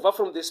kumove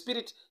from the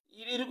spirit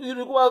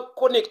iri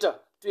kuva-connecta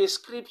to a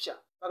scripture,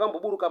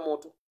 vakamboburuka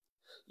moto.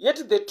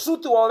 Yet the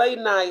truth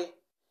wavainaye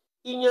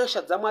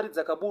inyasha dzaMwari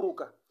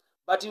dzakaburuka,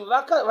 but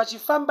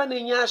vachifamba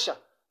nenyasha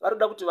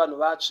varoda kuti vanhu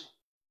vatsve,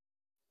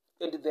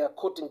 and they are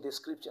quoting the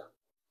scripture.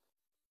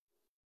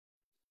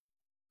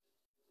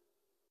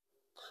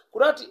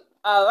 Kurati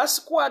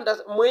havasi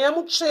kuanda mweya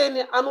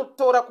mutsvene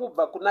anotora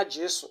kubva kuna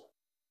Jesu.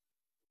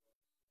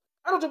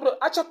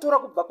 Anotobira achatora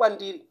kubva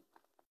kwandiri.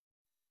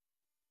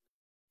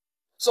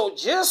 So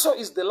Jesus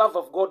is the love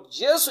of God.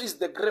 Jesus is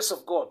the grace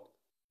of God.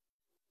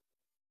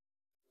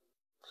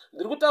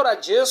 Ndiri kutaura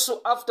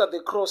Jesu after the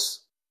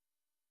cross.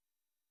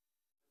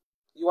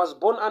 He was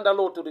born under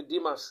law to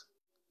redeem us.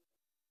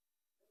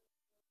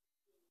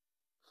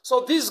 So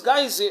these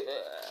guys,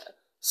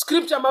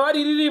 scripture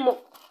mavari ririmo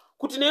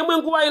kuti neimwe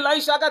nguva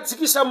Elisha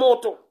akadzikisa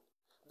moto.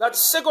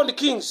 That's 2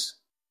 Kings.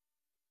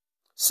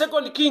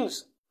 2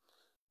 Kings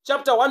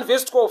chapter 1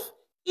 verse 12.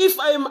 If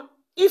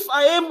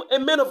I am a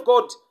man of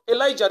God,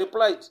 Elijah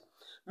replied,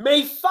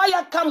 may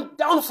fire come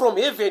down from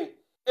heaven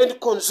and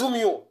consume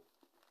you.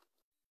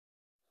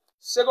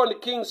 2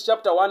 Kings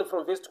chapter 1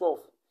 from verse 12.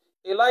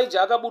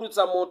 Elijah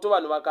akaburutsa moto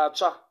vanhu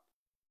vakatsva.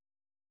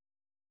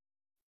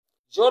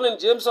 John and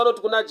James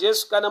vanoti kuna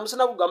Jesu, kana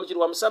musina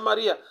kugamuchirwa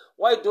muSamaria,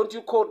 why don't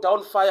you call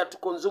down fire to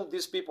consume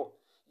these people?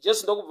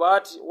 Jesu ndokubva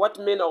ati, what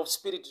manner of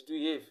spirit do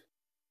you have?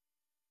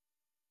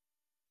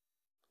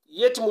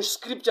 Yet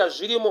muscripture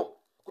zvirimo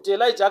kuti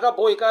Elijah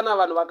akaboikana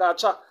vanhu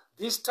vakatsva.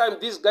 This time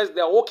these guys,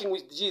 they are walking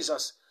with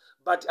Jesus,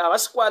 but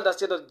havasi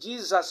kuunderstand that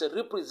Jesus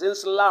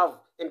represents love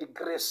and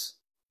grace.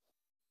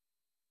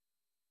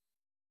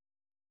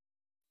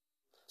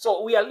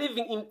 So we are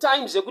living in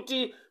times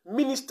that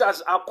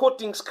ministers are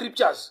quoting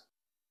scriptures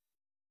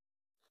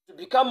to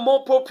become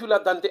more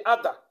popular than the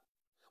other,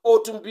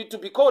 or to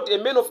be called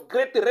a man of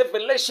great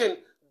revelation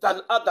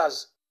than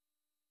others.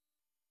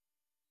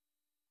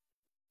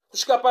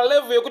 Kusvika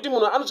palevel yekuti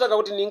munhu anotsvaka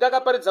kuti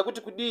ndingakaparidza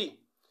kuti kudii,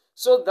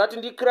 so that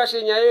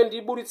ndikrashe nyaya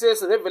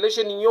ndiburitse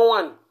revelation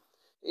nyowani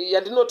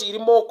yandinoti iri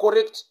more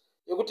correct,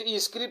 yekuti iyi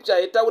scripture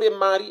haitaure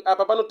mari,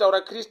 apa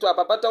panotaura Kristu,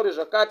 apa pataure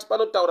zvakati,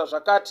 panotaura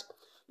zvakati.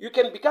 You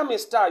can become a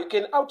star, you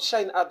can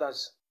outshine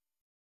others.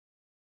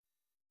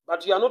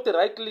 But you are not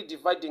rightly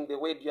dividing the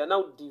word, you are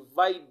now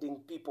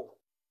dividing people.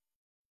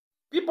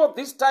 People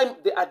this time,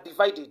 they are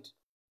divided.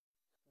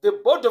 The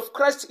body of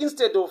Christ,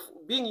 instead of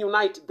being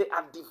united, they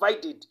are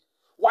divided.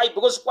 Why?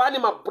 Because one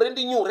is a brand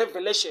new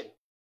revelation.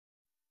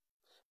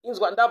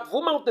 inzwa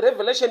ndabvuma kuti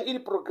revelation iri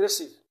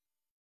progressive,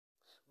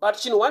 but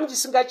chinhu wani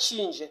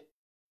chisingachinje,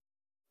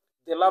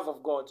 the love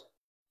of God,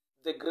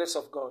 the grace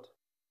of God.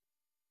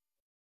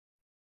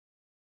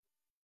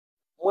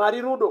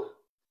 Mwari rudo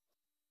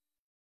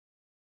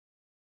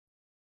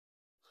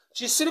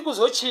chisiri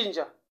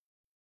kuzochinja.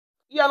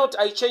 Iye anoti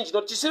I change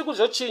not, chisiri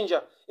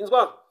kuzochinja.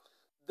 Inzwa,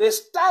 the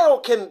style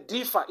can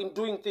differ in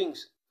doing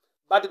things,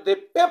 but the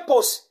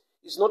purpose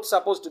is not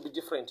supposed to be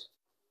different.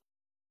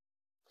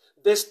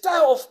 The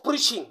style of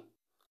preaching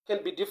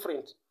can be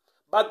different,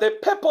 but the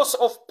purpose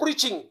of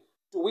preaching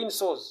to win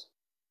souls.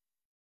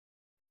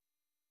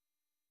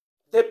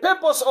 The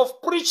purpose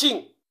of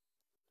preaching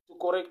to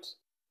correct.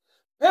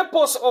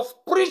 Purpose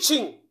of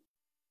preaching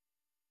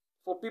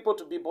for people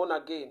to be born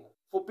again,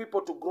 for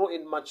people to grow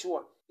and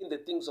mature in the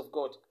things of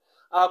God.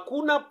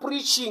 Hakuna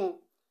preaching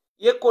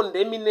ye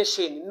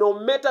condemnation, no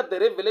matter the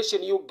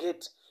revelation you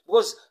get,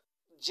 because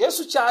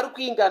Jesus chaari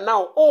kuinga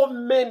now, all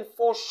men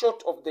fall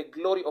short of the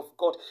glory of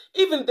God.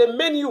 Even the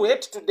men you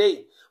hate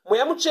today,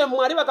 mweyamuche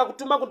mwari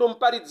vakakutuma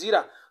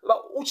kundomuparidzira,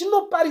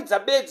 uchinoparidza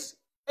bedzi,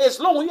 as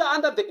long as you are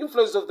under the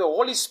influence of the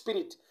Holy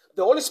Spirit,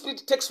 the Holy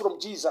Spirit takes from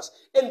Jesus,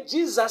 and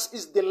Jesus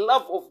is the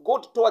love of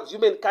God towards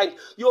humankind.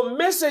 Your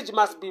message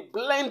must be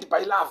blended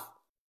by love.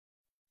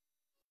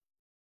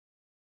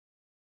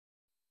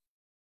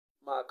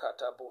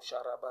 Makata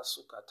bosharaba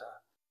sukata.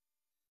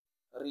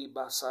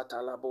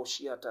 Ribasata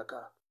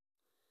laboshiataka.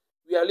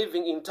 We are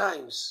living in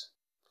times.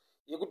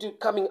 You're going to be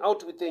coming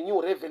out with a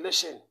new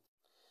revelation.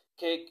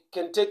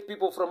 Can take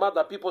people from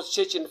other people's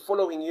church and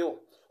following you.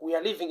 We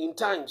are living in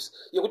times.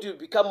 You're going to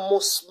become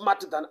more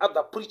smart than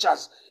other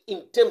preachers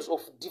in terms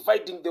of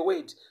dividing the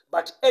word.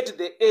 But at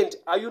the end,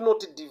 are you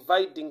not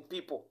dividing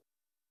people?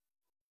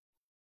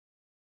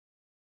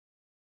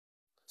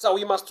 So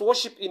we must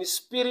worship in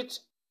spirit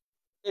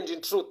and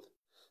in truth.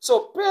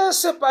 So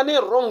pese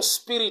pane wrong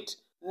spirit,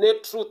 ne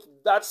truth,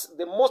 that's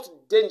the most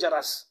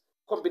dangerous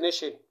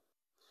combination.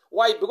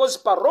 Why? Because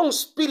per wrong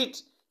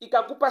spirit,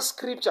 ikakupa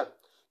scripture,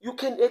 you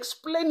can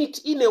explain it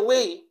in a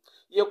way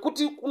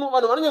yekuti kuno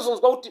vanhu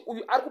vanonyazonzwa kuti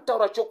uyu ari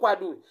kutaura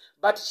chokwadi uyu,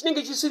 but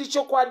chinenge chisiri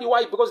chokwadi.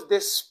 Why? Because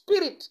the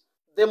spirit,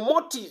 the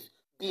motive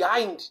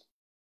behind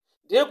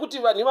ndeyekuti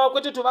vanhu ivavo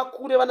kwete kuti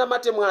vakure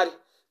vanamate Mwari,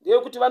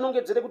 ndeyekuti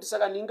vanongedzere kuti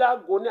saka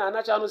ndingagone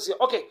hana chaanoziva.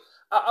 Okay,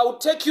 I'll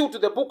take you to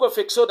the book of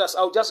Exodus.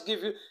 I'll just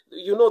give you,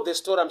 you know the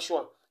story, I'm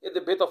sure, at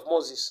the birth of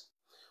Moses.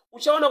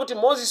 Uchaona kuti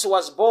Moses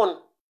was born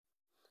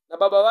na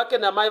baba vake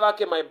na mai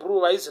vake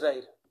maibhuru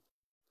vaIsraeri,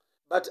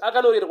 but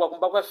akanorerwa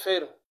kumba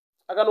kwaFero,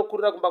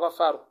 akanokurira kumba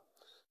kwaFaro.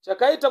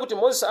 Chakaita kuti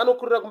Moses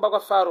anokurira kumba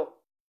kwaFaro,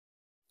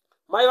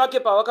 mai vake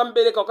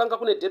pavakamubereka wakanga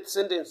kune death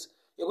sentence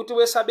yekuti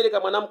wese abereka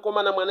mwana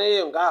mukomana mwana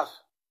iyeyo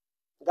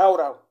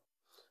ngaurawe.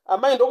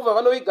 Amai ndokubva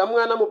vanoviga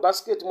mwana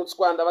mubhasiketi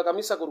mutswanda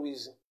vakamisa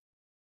kurwizi.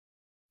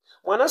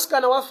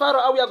 Mwanasikana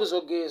waFaro auya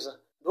kuzogeza,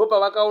 ndopa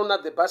vakaona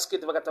the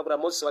basket vakatakura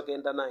Moses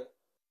vakaenda naye.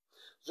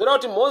 Zvoda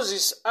kuti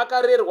Moses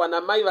akarerwa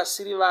namai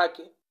vasiri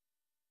vake.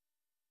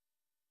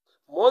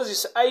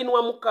 Moses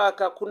ainwa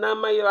mukaka kuna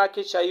mai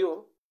vake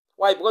chaivo.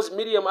 Why? Because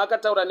Miriam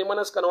akataura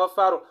nemwanasikana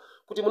waFaro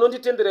kuti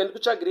munonditendera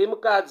ndikutsvagirei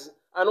mukadzi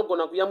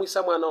anogona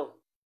kuyamwisa mwana uyu.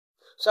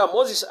 So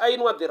Moses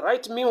ainwa the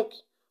right milk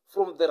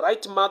from the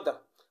right mother,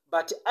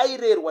 but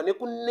airerwa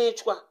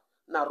nekunechwa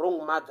na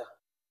wrong mother.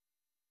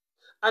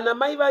 Ana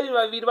mai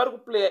vaviri vari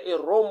kuplaya a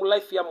wrong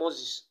life ya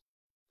Moses.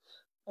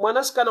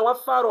 Mwanasikana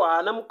waFaro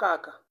haana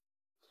mukaka,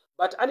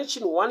 but ane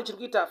chinhu wani chiri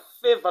kuita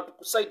favor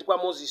kuside kwa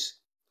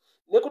Moses.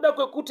 Nekuda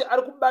kwekuti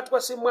ari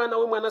kubatwa semwana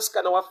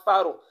wemwanasikana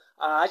waFaro,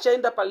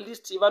 haachaenda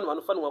palist yevanhu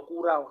vanofanirwa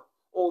kuurawa.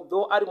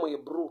 Although ari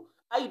muHebrew,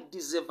 I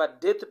deserve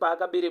death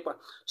paakaberekwa.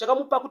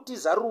 Chakamupa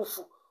kutiza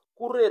rufu,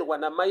 kurerwa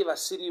namai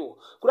vasiriwo.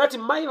 Kurati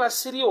mai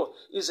vasiriwo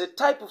is a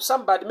type of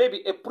somebody,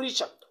 maybe a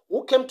preacher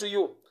who came to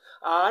you.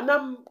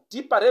 Haana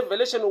deeper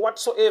revelation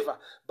whatsoever,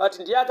 but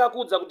ndiye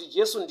akakuudza kuti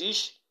Jesu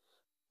ndishi.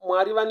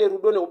 Mwari vane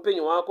rudo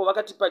neupenyu hwako,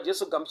 vakatipa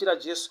Jesu, gamuchira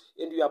Jesu,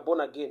 and you are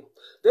born again.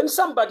 Then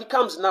somebody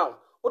comes now,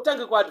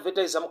 otange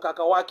kuadvertise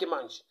mukaka wake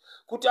manje.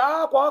 Kuti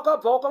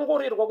kwawakabva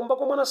wakangorerwa kumba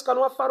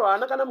kwemwanasikana waFaro,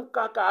 haana kana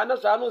mukaka, haana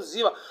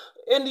zvaanoziva.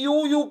 And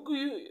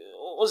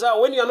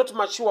when you are not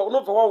mature,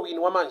 unobva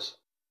wawinwa manje.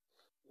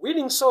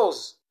 Winning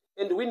souls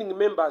and winning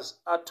members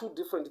are two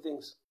different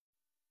things.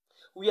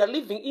 We are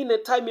living in a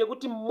time where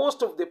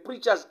most of the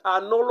preachers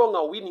are no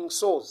longer winning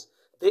souls.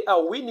 They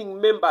are winning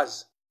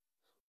members.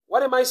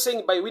 What am I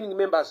saying by winning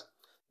members?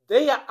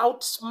 They are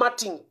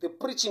outsmarting the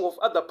preaching of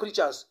other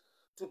preachers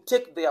to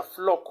take their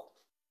flock.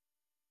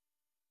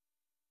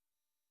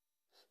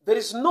 There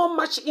is no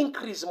much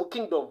increase in the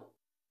kingdom.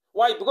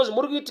 Why? Because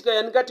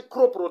the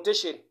crop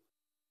rotation.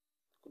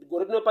 The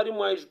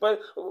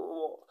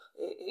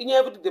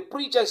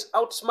preacher is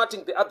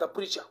outsmarting the other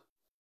preacher.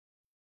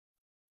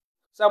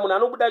 Samunhu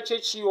anobuda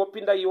chechi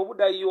opinda iyo,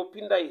 obuda iyo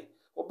opinda iyo,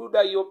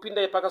 obuda iyo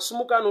opinda iyo,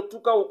 pakasumuka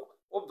anotuka uko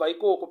obva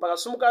ikoko,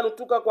 pakasumuka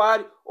anotuka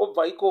kwaari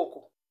obva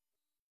ikoko.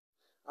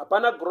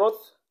 Hapana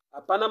growth,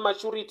 hapana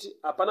maturity,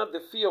 hapana the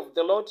fear of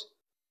the Lord.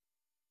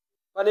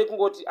 Pane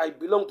kungoti I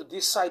belong to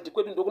this side,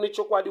 kwedu ndokune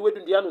chokwadi,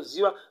 wedu ndiye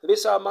anoziva,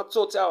 vese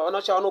amatsotsi ava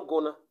havana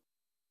chavanogona.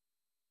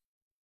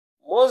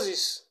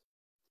 Moses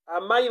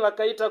amai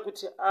vakaita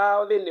kuti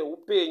ave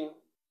neupenyu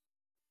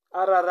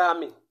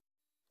ararame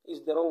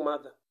is the wrong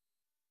mother.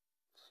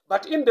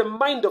 But in the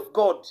mind of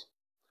God,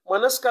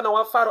 mwanasikana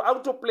waFaro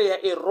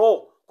akutoplaya a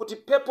role kuti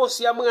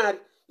purpose yaMwari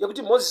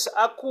yekuti Moses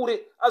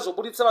akure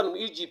azobuditsa vanhu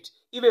muEgypt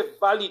ive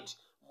valid.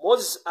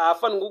 Moses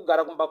haafaniri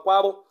kugara kumba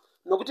kwavo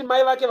nokuti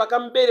mai vake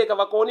vakamubereka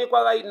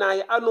vakaonekwa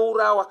vainaye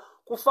anourawa.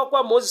 Kufa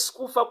kwaMoses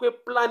kufa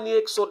kweplan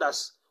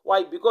yeExodus.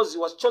 Why? Because he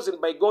was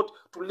chosen by God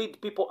to lead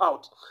people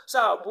out.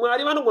 So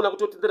Mwari vanogona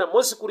kutotendera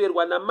Moses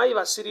kurerwa namai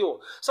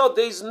vasiriwo. So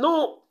there is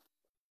no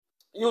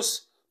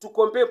use to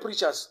compare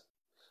preachers.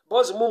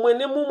 Because mumwe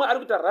nemumwe ari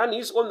kuita run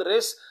his own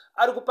race,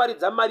 ari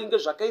kuparidza mari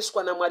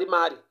ngezvakaiswa naMwari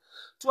mari.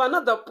 To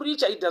another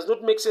preacher it does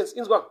not make sense.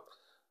 Inzwa,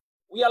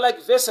 we are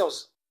like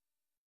vessels.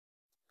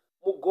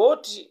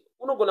 Mugoti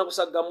unogona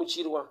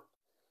kusagamuchirwa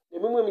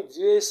nemimwe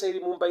midziyo yese iri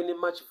mumba ine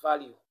much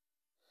value.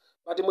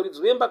 But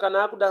muridzi wemba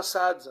kana akuda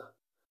sadza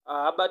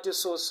abate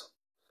sosa,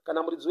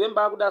 kana muridzi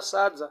wemba akuda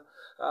sadza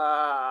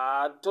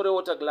atore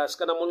water glass,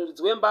 kana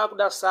muridzi wemba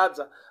akuda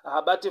sadza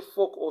abate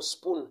fork or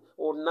spoon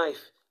or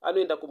knife,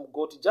 anoenda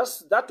kumugoti.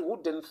 Just that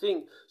wooden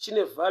thing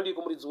chine value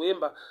kumuridzi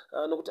wemba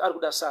nokuti ari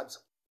kuda sadza.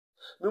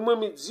 Mimwe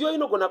midziyo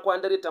inogona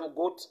kuandareta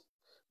mugoti,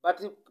 but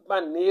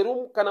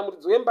manheru kana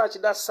muridzi wemba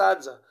achida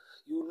sadza,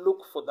 you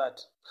look for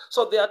that.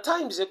 So there are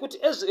times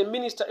as a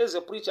minister, as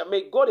a preacher,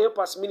 may God help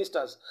us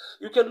ministers.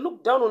 You can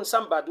look down on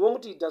somebody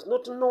when he does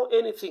not know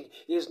anything,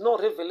 he has no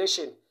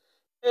revelation.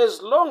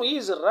 As long he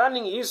is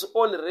running his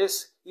own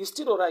race, he's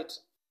still all right.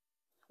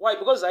 Why?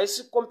 Because I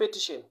see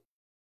competition.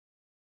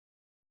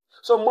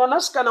 So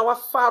mwanasikana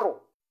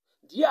waFaro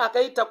ndiye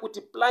akaita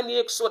kuti plan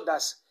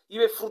yeExodus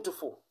ive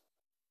fruitful.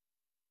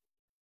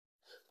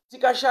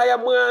 Tikashaya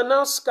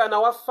mwanasikana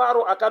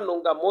waFaro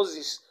akanonga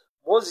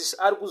Moses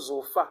ari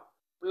kuzofa,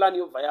 plan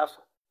yobva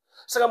yafa.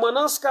 Saka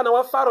mwanasikana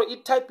waFaro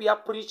type ya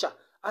preacher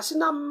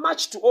asina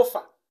much to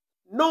offer,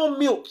 no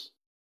milk,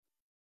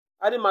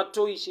 ari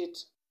matoi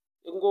chete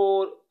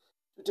ngo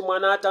kuti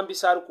mwana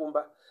atambisa ari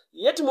kumba.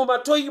 Yeti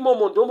mumatoi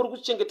imomo ndo muri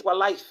kuchengetwa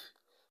life.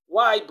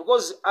 Why?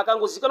 Because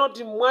akangozikana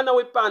kuti mwana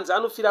wepanze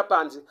anofira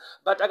panze,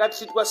 but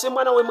akatitwa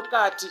semwana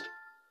wemukati,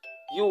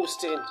 you will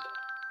stand.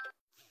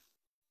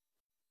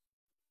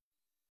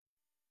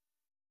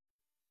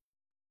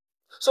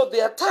 So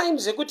there are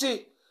times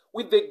ekuti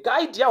with the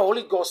guide ya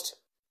Holy Ghost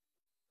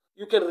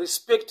you can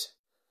respect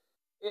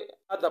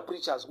other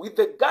preachers. With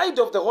the guide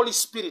of the Holy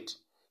Spirit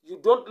you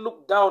don't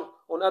look down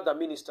on other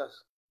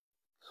ministers.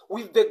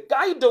 With the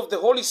guide of the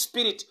Holy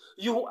Spirit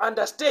you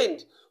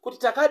understand kuti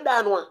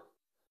takadanwa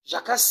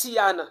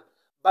zvakasiyana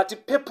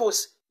but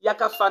purpose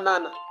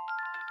yakafanana.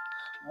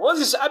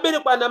 Moses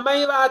aberekwa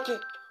namai vake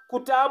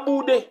kuti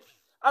abude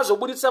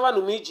azobuditsa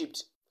vanhu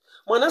muEgypt.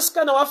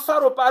 Mwanasikana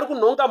waFaro paari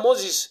kunhonga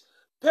Moses,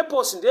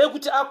 purpose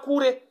ndeyekuti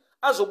akure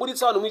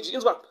azobuditsa vanhu muEgypt.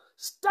 Inzwa,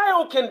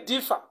 style can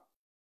differ,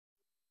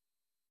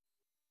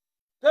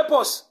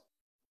 purpose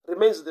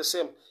remains the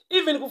same.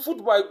 Even in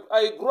football,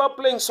 I grew up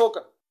playing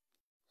soccer.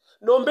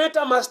 No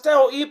matter my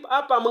style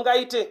apa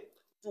mungaite,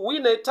 to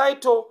win a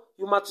title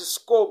you must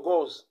score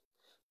goals.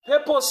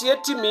 Purpose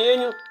yetimu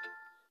yenyu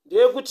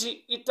ndeyekuti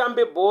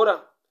itambe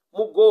bhora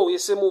mugoal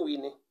yese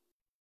muwine.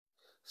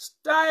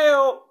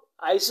 Style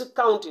haisi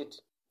counted,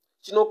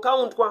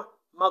 chinokauntwa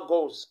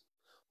magoals.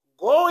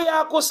 Goal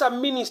yako sa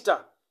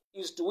minister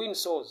is to win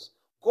souls.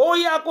 Goal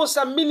yako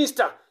sa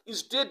minister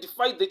is to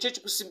edify the church,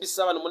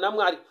 kusimbisa vanhu muna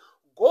Mwari.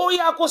 Goal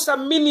yako sa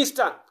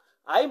minister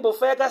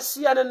haimbofa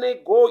yakasiyana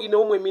negoal ine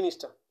umwe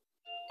minister.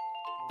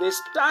 The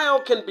style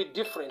can be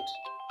different,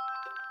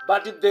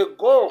 but the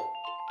goal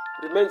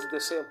remains the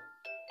same.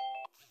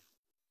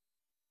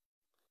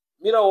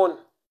 Miraon,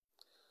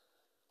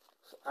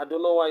 I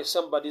don't know why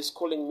somebody is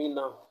calling me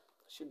now.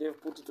 Should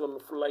have put it on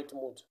flight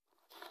mode.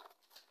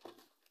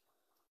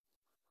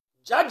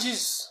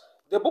 Judges,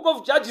 the book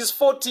of Judges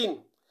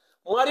 14.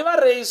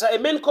 Ngwarira raised a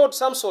man called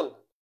Samson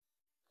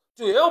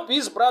to help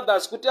his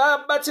brothers kuti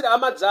abatsire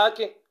hama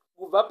dzake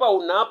kubva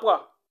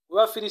paunapwa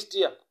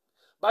hwevaFiristia.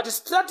 But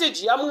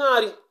strategy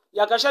yaMwari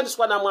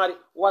yakashandiswa naMwari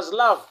was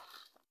love.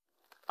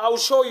 I will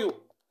show you.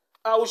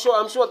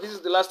 I'm sure this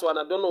is the last one.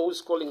 I don't know who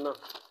is calling now.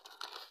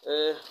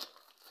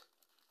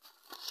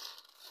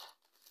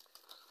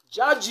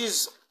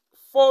 Judges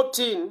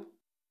 14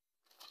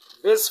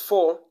 verse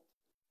 4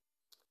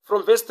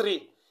 from verse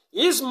 3.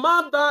 His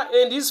mother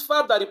and his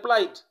father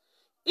replied,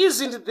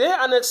 "Isn't there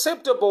an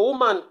acceptable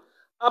woman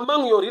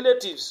among your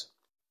relatives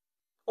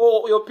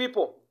or your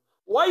people?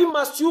 Why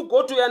must you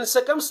go to an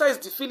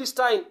uncircumcised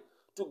Philistine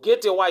to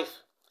get a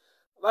wife?"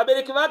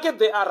 Vabereki vake,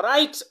 they are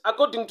right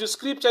according to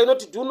scripture,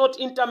 do not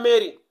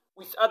intermarry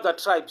with other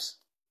tribes.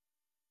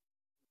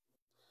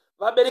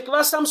 Vabereki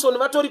va Samson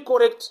vatori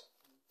correct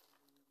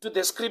to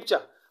the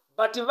scripture,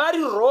 but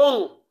very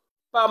wrong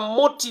per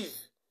motive.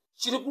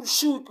 Chiri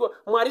kushuka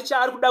Mwari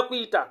chaari kuda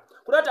kuita.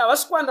 Kudati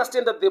havasi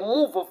kuunderstand the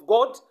move of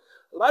God.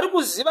 Vari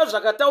kuziva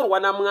zvakataurwa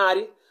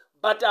naMwari,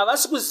 but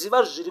havasi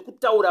kuziva zviri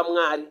kutaura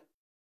Mwari.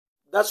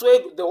 That's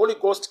where the Holy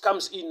Ghost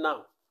comes in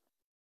now.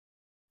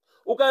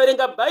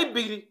 Ukaverenga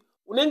Bhaibheri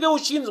unenge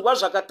uchinzwa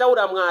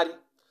zvakataura Mwari,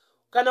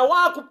 kana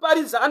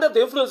waakuparidza under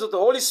the influence of the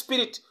Holy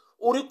Spirit,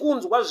 uri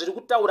kunzwa zviri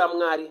kutaura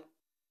Mwari.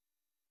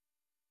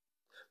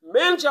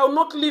 Men shall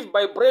not live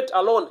by bread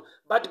alone,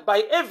 but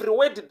by every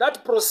word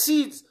that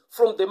proceeds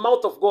from the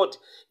mouth of God.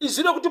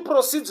 Izvino kuti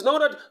proceeds, now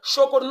that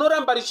shoko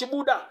rinoramba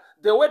richibuda,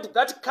 the word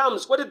that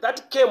comes, word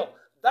that came,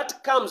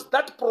 that comes,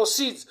 that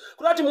proceeds.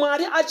 Kuti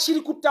Mwari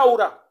achiri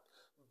kutaura.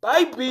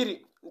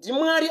 Bhaibheri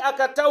ndiMwari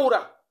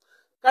akataura.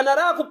 Kana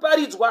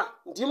raakuparidzwa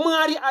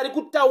ndiMwari ari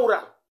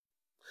kutaura.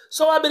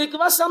 So vabereki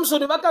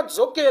vaSamsoni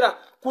vakadzokera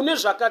kune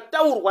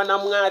zvakataurwa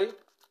naMwari,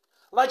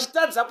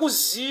 vachitadza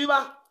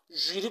kuziva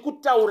zviri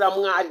kutaura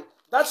Mwari.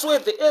 That's where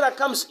the error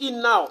comes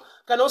in now.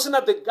 Kana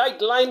usina the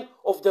guideline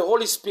of the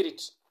Holy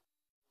Spirit.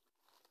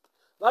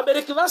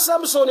 Vabereki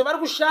vaSamsoni vari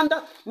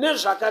kushanda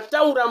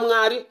nezvakataura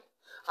Mwari,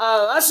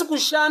 havasi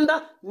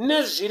kushanda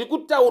nezviri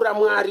kutaura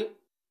Mwari.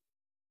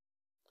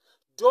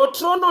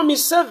 Deuteronomy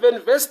 7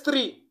 verse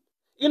 3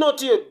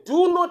 inoti,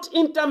 do not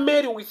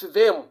intermarry with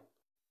them.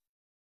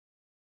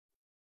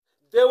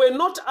 They were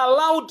not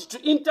allowed to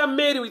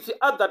intermarry with the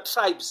other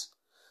tribes.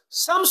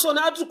 Samson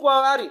ati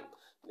kwavari,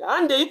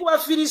 handei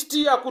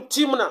kuvaFiristia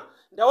kuTimna,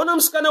 ndaona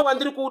musikana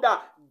wandiri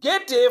kuda,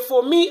 get her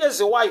for me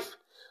as a wife.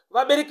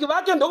 Vabereki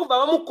vake ndokubva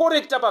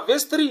vamukorekta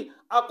paverse 3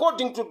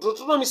 according to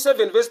Deuteronomy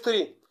 7 verse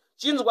 3.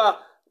 Chinzwa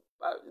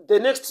the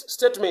next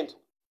statement.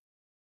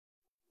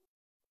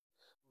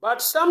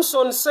 But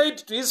Samson said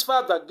to his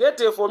father, get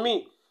her for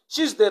me,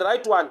 she's the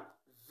right one.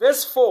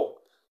 Verse 4.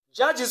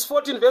 Judges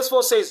 14 verse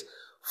 4 says,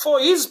 for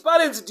his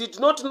parents did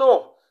not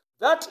know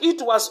that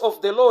it was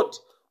of the Lord,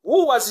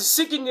 who was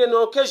seeking an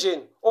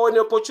occasion or an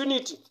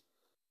opportunity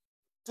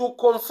to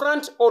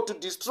confront or to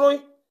destroy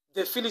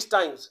the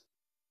Philistines.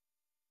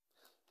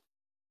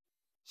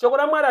 Shoko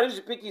raMwari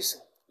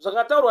harizvipikisi.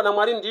 Zvakataurwa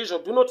naMwari ndizvo,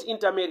 do not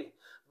intermarry.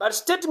 But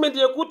statement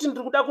yekuti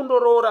ndiri kuda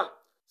kundoroora,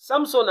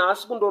 Samson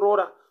haasi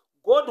kundoroora.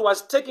 God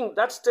was taking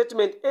that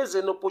statement as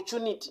an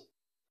opportunity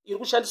iri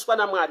kushandiswa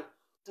naMwari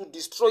to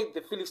destroy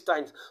the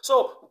Philistines.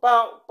 So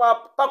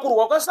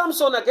pakurwa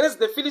kwaSamson against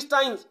the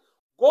Philistines,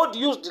 God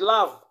used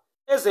love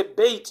as a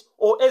bait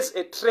or as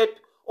a trap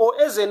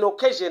or as an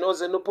occasion or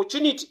as an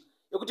opportunity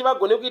yekuti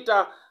vagone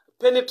kuita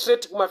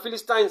penetrate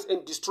kumaPhilistines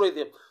and destroy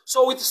them.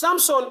 So with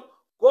Samson,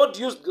 God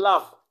used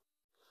love.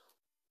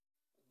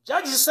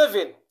 Judges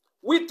 7,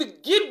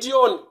 with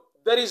Gideon,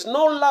 there is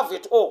no love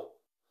at all.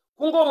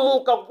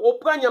 Kungomuka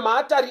opanya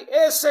maatari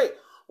ese,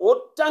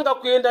 otanga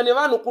kuenda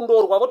nevanhu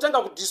kundorwa,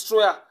 otanga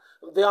kudestroy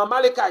the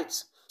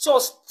Amalekites. So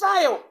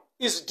style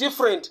is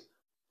different.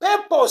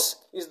 Purpose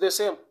is the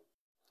same.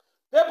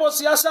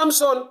 Purpose ya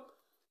Samson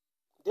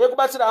ndiye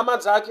kubatsira hama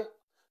dzake.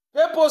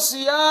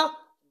 Purpose ya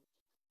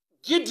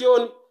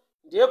Gideon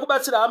ndiye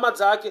kubatsira hama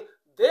dzake.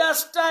 Their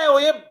style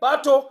ye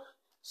battle,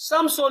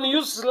 Samson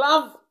used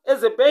love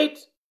as a bait,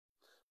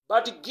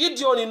 but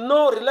Gideon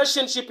no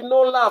relationship,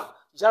 no love,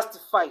 just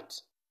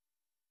fight.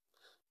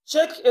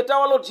 Check at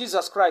our Lord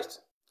Jesus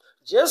Christ.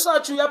 Jesu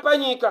achiuya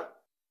panyika,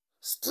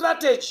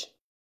 strategy.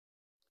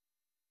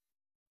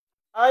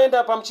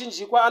 Aenda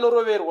pamuchinjikwa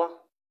anoroverwa.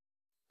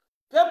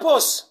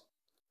 Purpose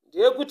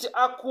ndeyekuti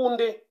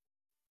akunde,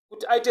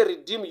 kuti aite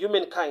redeem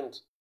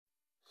humankind.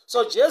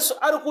 So Jesu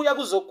ari kuuya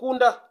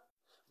kuzokunda,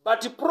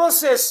 but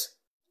process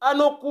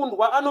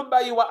anokundwa,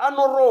 anobayiwa,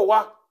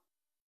 anorohwa.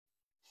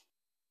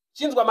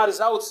 Chinzwa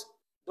results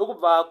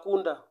ndokubva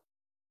akunda.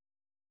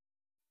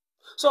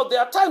 So there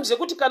are times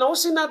yekuti kana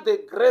usina the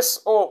grace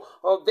or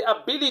the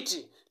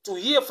ability to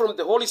hear from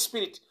the Holy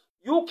Spirit,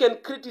 you can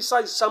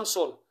criticize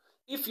Samson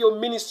if your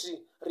ministry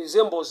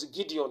resembles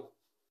Gideon.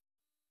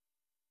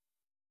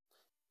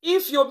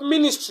 If your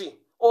ministry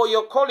or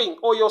your calling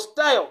or your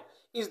style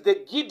is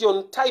the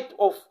Gideon type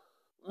of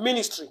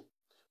ministry,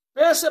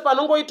 pese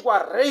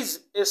panongoitwa raise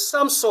a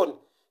Samson,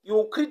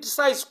 you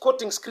criticize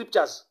quoting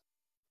scriptures.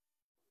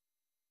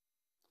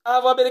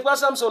 Vabereki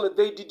vaSamson,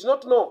 they did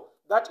not know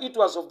that it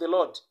was of the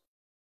Lord.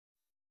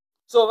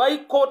 So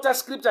vaikota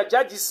scripture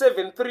Judges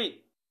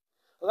 7:3.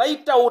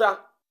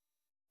 Vaitaura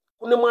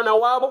kune mwana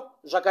wavo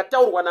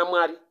zvakataurwa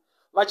naMwari,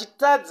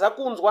 vachitadza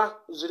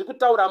kunzwa zviri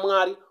kutaura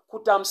Mwari,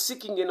 kuti I'm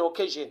seeking an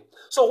occasion.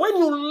 So when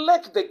you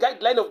lack the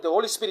guideline of the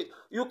Holy Spirit,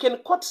 you can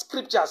quote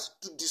scriptures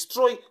to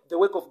destroy the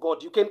work of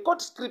God. You can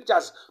quote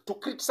scriptures to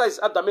criticize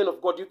other men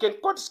of God. You can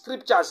quote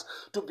scriptures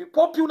to be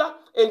popular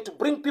and to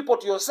bring people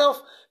to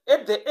yourself.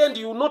 At the end,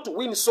 you will not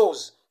win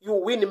souls. You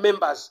win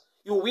members.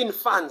 You win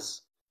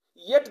fans.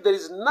 Yet there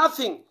is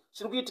nothing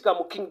chirikuitika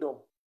mu kingdom.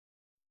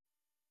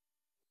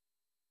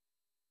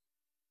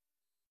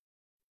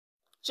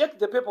 Check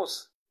the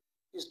purpose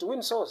is to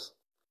win souls.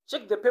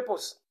 Check the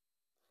purpose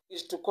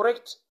is to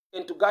correct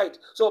and to guide.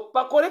 So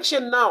per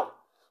correction now,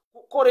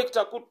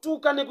 corrector,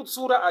 kutuka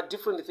nekutsura are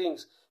different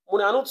things.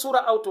 Munhu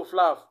anotsura out of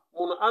love.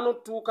 Munhu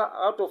anotuka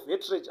out of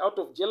hatred, out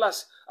of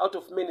jealousy, out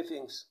of many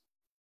things.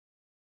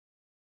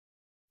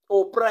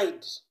 Or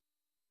pride.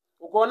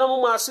 Ukaona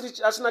mumwe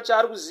asina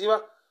chaari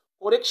kuziva,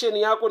 correction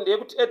yako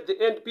ndeyekuti at the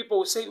end people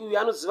will say uyu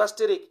anoziva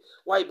stereki.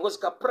 Why? Because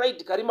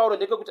pride karimauro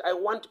ndekekuti I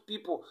want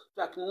people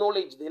to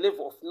acknowledge the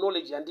level of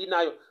knowledge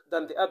andinayo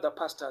than the other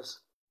pastors.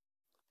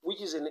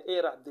 which is an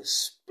error. The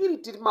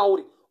spirit in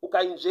Maori,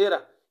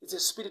 ukainjera, it's a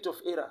spirit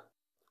of error.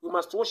 We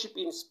must worship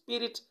in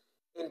spirit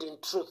and in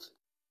truth.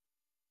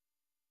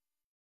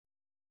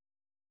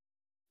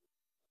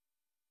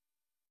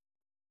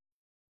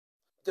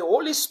 The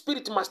Holy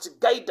Spirit must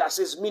guide us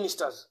as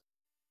ministers.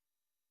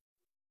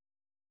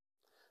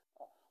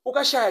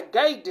 Ukashaya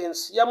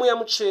guidance ya Mweya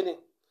Mutsvene,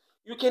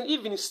 you can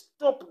even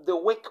stop the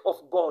work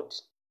of God.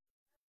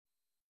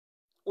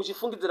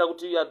 Uchifungidzira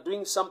kuti you are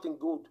doing something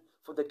good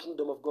for the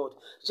kingdom of God.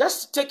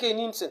 Just take an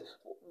instance.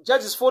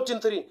 Judges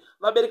 14:3.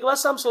 Vabereki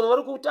vaSamson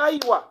vari kuti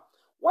aiwa,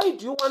 why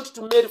do you want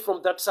to marry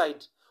from that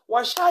side?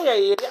 Washaya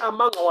here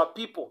among our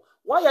people.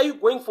 Why are you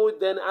going for it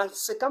then and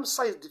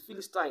circumcised the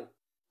Philistine?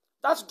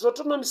 That's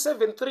Deuteronomy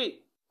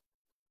 7:3.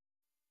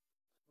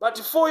 But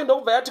before you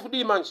know, vayati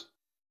kudii manje?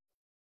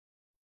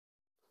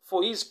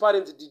 For his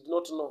parents did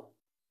not know.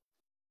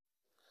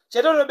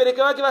 Chero vabereki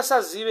vake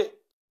vasazive.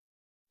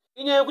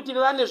 Inyaya yekuti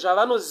vane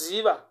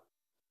zvavanoziva.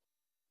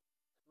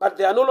 But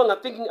they are no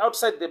longer thinking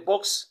outside the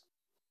box.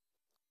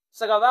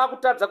 Saka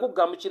vakutadza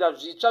kugamuchira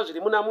zvitsva zviri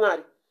muna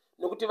Mwari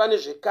nekuti vane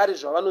zvekare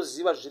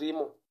zvavanoziva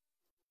zvirimo.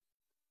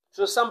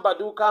 So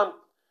somebody will come.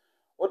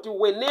 But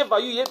whenever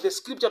you hear the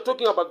scripture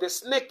talking about the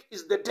snake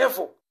is the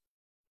devil,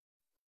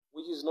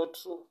 which is not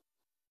true.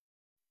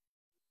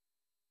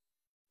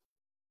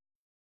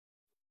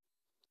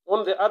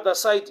 On the other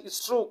side,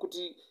 it's true,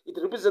 it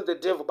represents the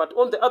devil, but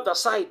on the other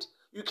side,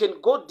 you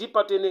can go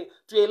deeper to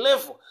a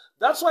level.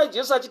 That's why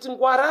Jesus achiti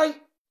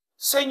ngwarai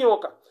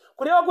senyoka.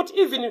 Kureva kuti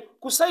even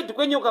kusaidi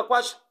kwenyoka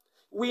kwacho,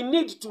 we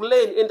need to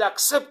learn and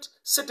accept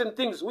certain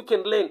things we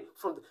can learn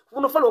from them.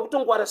 Unofanira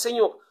kutongwara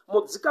senyoka,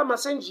 modzikama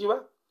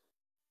senjiva,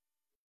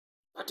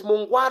 but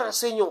mongwara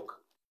senyoka.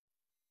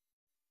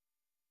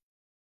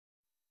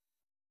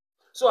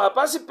 So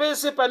hapasi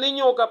pese pane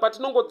nyoka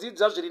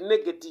patinongodzidza zviri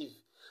negative.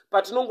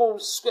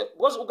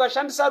 Because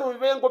ukashandisa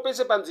ruvengo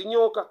pese panzi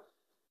nyoka.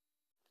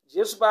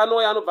 Jesu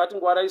paanouya anobva ati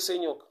ngwarai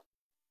senyoka.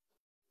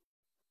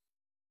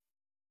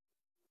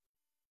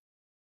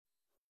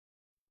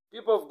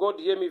 People of God,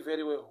 hear me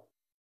very well.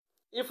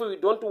 If we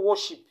don't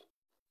worship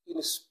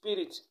in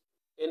spirit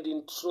and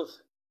in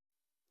truth,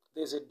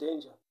 there's a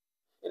danger.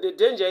 And the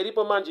danger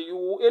iripo manje, you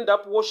will end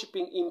up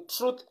worshiping in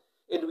truth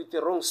and with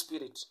the wrong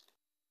spirit.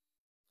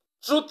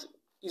 Truth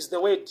is the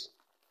word.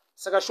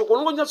 Saka shoko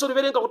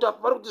unongonyatsoriverenga kuti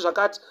apa pari kuti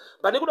zvakati,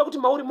 pane kuda kuti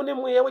mauri mune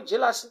mweya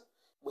wejealousy,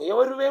 mweya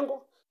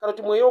weruvengo, kana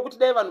kuti mweya wekuti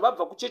dai vanhu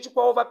vabva kuchechi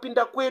kwavo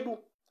vapinda kwedu.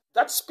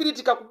 That spirit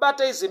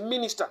ikakubata as a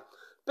minister.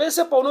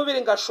 Pese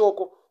paunoverenga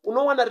shoko,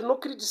 unowana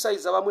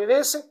rinokriticize vamwe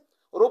vese,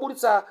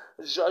 roburitsa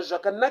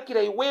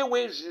zvakanakira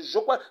iwewe,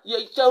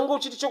 chango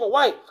uchiti choko.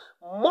 Why?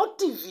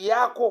 Motive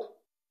yako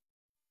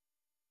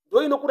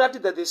ndo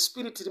inokuratidza the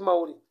spirit iri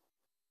mauri.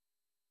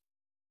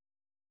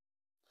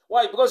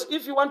 Why? Because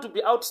if you want to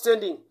be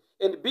outstanding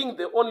and being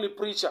the only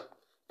preacher,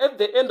 at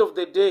the end of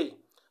the day,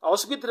 I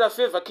was with the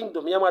favor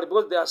kingdom Yamari,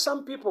 because there are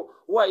some people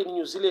who are in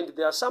New Zealand,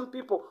 there are some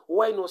people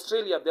who are in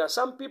Australia, there are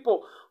some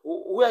people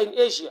who are in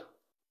Asia.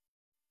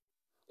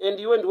 And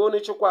you went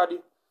to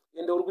chokwadi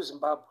and the Urugu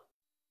Zimbabwe.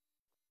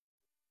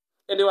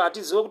 And they were at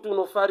his work to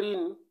no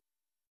farin.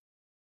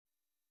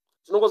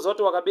 If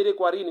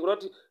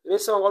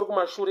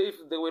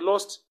they were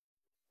lost,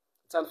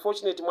 it's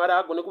unfortunate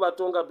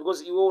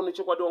because you only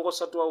chokwadi ongo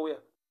satwa where.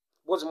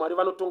 Because Mwari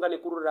vanotonga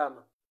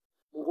nekururama.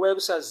 Munguva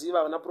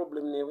yekusaziva vana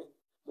problem newe.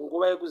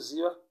 Munguva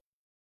yekuziva.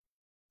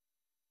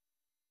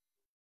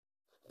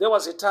 There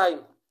was a time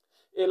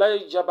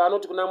Elijah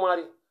banoti kuna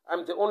Mwari,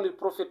 I'm the only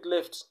prophet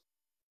left.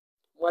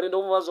 Mwari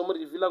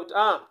ndovazomureveala kuti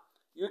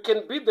you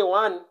can be the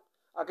one.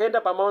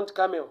 Akaenda pa Mount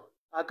Carmel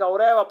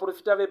akauraya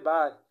vaprofita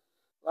veBhaari.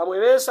 Vamwe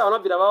vese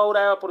vanobvira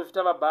vauraya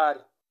vaprofita vaBhaari.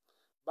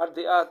 But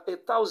there are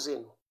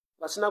 1,000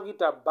 vasina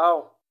kuita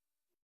Baal.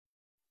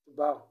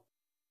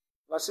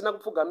 Vasina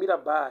kupfugamira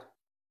Bhaari,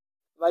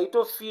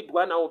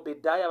 vaitofeedwa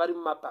naObhedhaya vari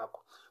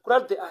mumapako.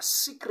 Kurati there are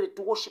secret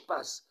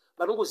worshippers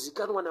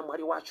vanongozikanwa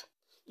naMwari wacho.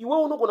 Iwe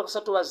unogona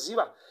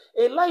kusatovaziva.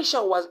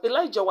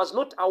 Elijah was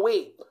not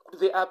aware that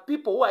there are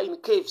people who are in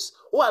caves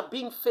who are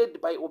being fed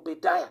by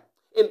Obadiah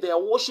and they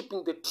are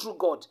worshipping the true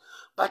God.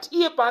 But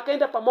iye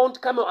paakaenda pa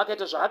Mount Carmel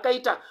akaita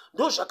zvaakaita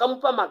ndo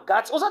zvakamupa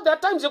maguts. Also there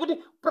are times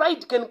yekuti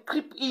pride can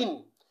creep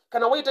in.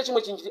 Kana waita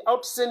chimwe chinhu chiri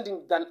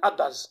outstanding than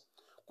others.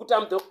 Kuti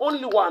I'm the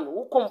only one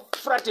who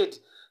confronted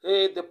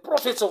the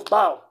prophets of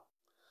Baal.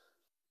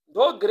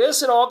 Though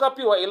grace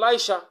rawakapiwa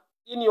Elisha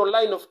in your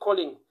line of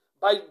calling,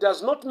 but it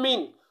does not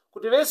mean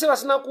kuti vese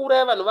vasina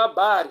kuuraya vanhu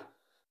vaBhaari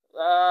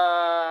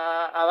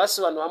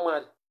havasi vanhu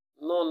vaMwari.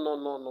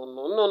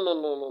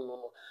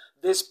 No.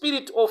 The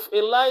spirit of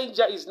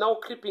Elijah is now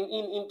creeping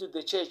into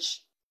the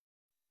church.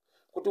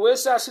 Kuti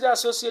wese asiri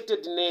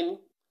associated neni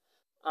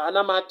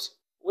haana mati,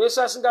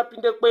 wese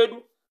asingapinde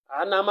kwedu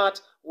haana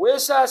mati,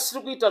 wese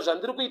asiri kuita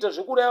zvandiri kuita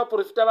zvokuuraya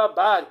vaprofita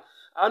vaBhaari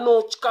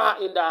anotya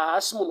and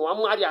haasi munhu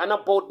waMwari, haana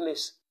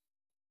boldness.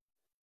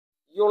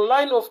 Your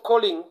line of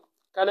calling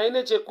kana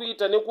ine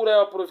chekuita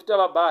nekuuraya vaprofita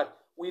vaBhaari,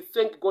 we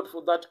thank God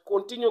for that.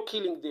 Continue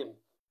killing them.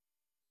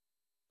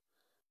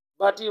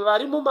 but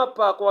vari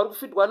mumapako vari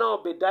kufidwa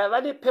naobhedhaya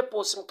vane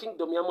purpose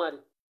mukingdom yaMwari.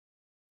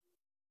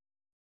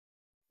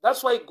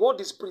 That's why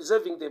God is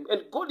preserving them,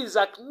 and God is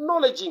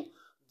acknowledging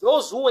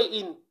those who were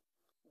in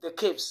the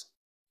caves.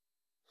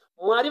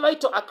 Mwari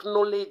vaito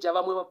acknowledge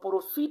vamwe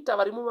vaprofita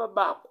vari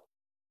mumabako.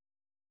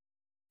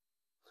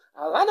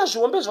 Havana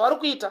zviombe zvavari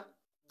kuita.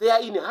 They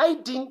are in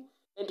hiding,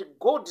 and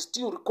God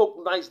still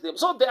recognizes them.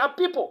 So there are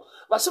people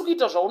vasiri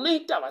kuita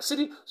zvaunoita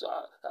vasiri.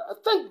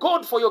 Thank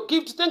God for your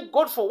gift. Thank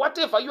God for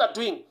whatever you are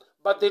doing.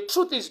 But the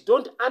truth is,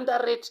 don't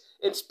underrate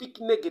and speak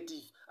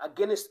negative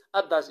against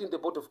others in the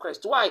body of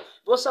Christ. Why?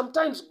 Because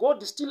sometimes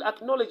God is still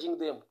acknowledging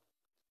them.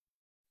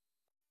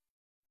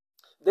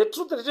 The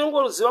truth is,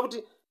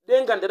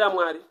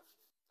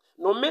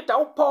 no matter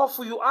how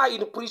powerful you are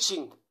in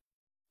preaching,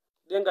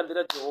 at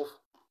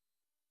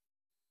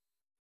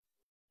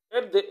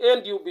the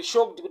end you'll be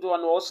shocked kuti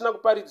vanhu vasina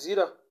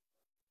kuparidzira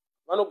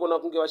vanogona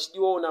kunge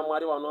vachidiwawo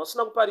naMwari. Vanhu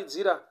vasina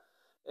kuparidzira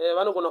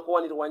vanogona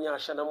kuwanirwa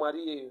nyasha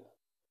naMwari iyeyo.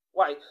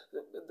 Why?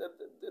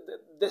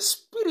 The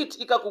spirit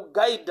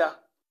ikakuguida,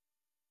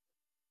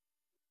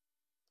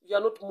 you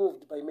are not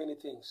moved by many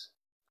things.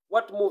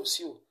 What moves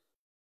you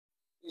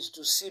is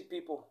to see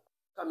people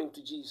coming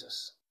to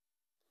Jesus.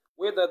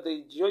 Whether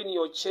they join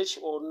your church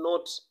or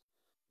not,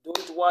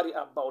 don't worry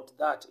about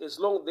that. As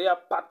long as they are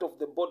part of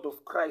the body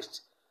of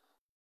Christ,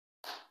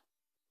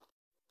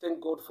 thank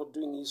God for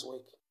doing his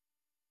work.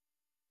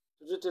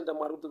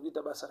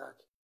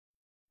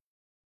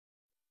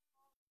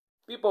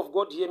 People of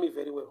God, hear me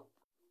very well.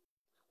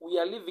 We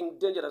are living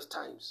dangerous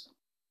times.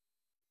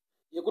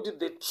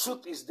 The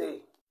truth is there.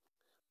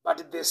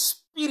 But the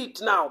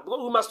spirit now, because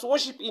we must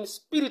worship in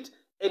spirit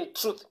and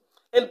truth.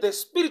 And the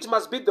spirit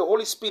must be the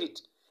Holy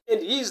Spirit.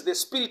 And he is the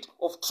spirit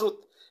of truth.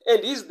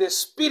 And he is the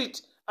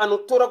spirit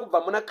anotora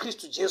kubva muna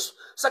Kristu Jesu.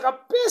 Saka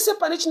pese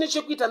pane chine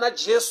chekuita na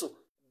Jesu,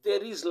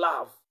 there is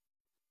love.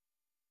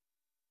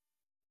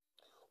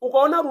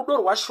 Ukaona rudo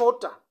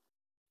rwashota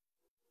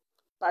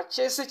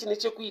pachese chine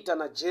chekuita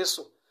na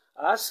Jesu,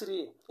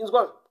 asiri.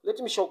 Let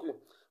me shock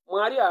you.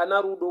 Mwari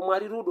haana rudo,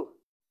 Mwari rudo.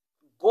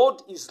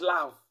 God is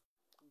love.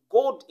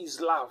 God is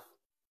love.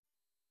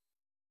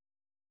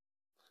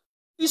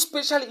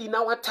 Especially in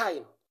our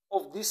time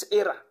of this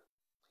era.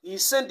 He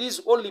sent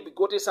his only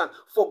begotten Son.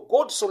 For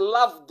God so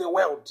loved the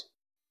world.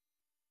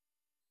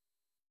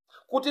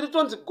 Kuti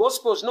ritonzi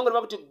gospel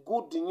zvinongoreva kuti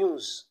good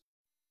news.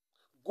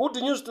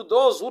 Good news to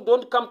those who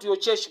don't come to your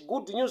church.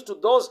 Good news to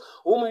those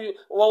whom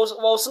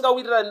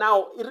vausingawirira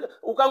now.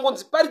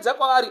 Ukangonzi paridza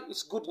kwavari,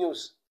 it's good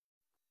news.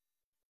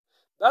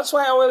 That's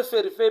why I will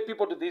refer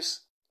people to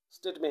this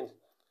statement.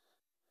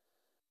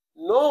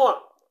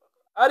 Noah,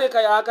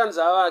 areka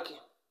yaakanzi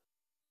avake,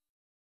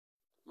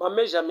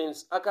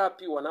 measurements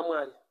akapiwa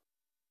naMwari.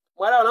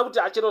 Mwari haana kuti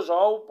achero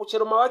zvavo,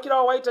 chero mavakiro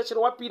awaita,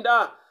 chero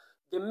wapinda,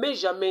 the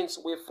measurements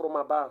were from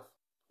above.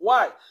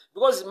 Why?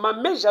 Because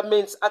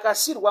measurements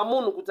akasirwa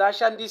munhu kuti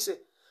ashandise.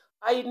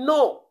 I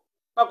know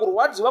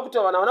pakurwadziwa kuti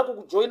vanhu havana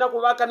kukujoina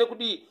kuvaka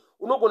nekudii,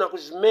 unogona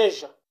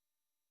kuzvimeasure.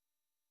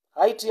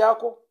 Height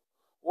yako,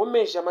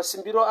 womeasure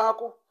masimbiro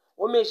ako,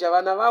 womeasure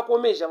vana vako,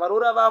 womeasure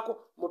varora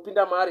vako,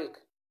 mupinda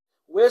muareka.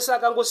 Wese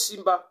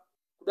akangosimba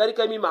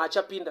kudarika imi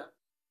haachapinda.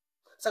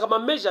 Saka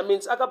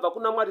measurements akabva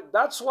kuna Mwari.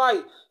 That's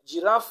why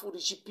giraffe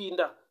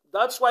richipinda.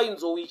 That's why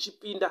nzou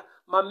ichipinda.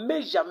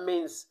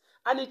 Measurements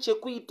ane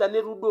chekuita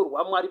nerudo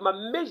rwaMwari.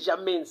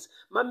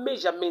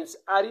 Measurements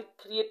are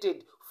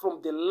created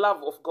from the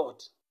love of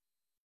God.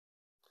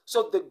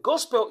 So the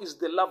gospel is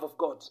the love of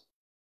God.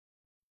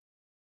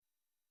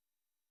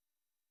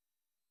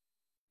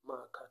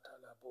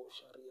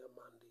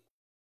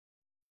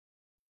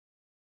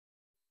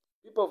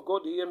 People of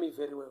God, hear me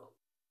very well.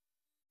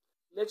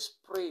 Let's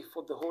pray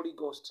for the Holy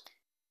Ghost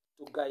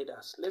to guide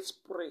us. Let's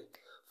pray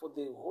for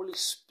the Holy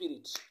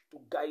Spirit to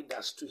guide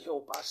us, to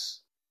help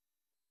us.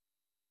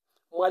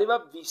 Mwari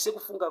vabvise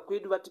kufunga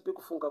kwedu, vatipe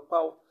kufunga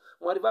kwavo.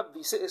 Mwari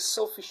vabvise a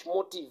selfish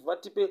motive,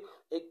 vatipe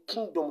a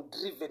kingdom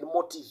driven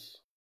motive.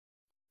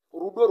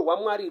 Rudo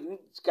rwaMwari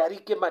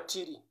rwugarike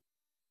matiri.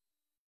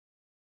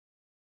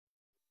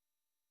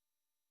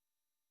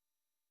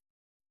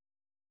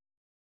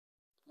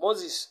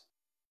 Moses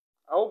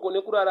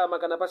haugone kurarama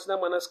kana pasina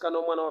mwanasikana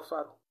womwana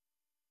waFaro.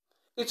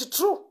 It's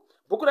true.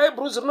 Bhuku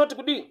raHebrews rinoti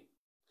kudii?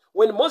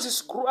 When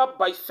Moses grew up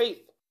by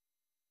faith,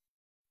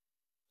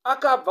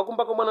 akabva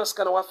kumba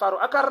kwomwanasikana waFaro,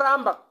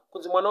 akaramba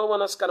kunzi mwana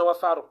womwanasikana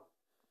waFaro.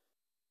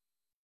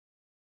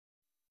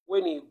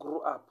 When he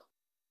grew up.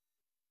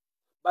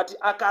 But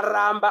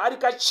akaramba ari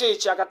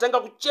kacheche, akatanga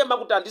kuchema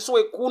kuti handisi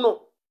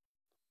wekuno,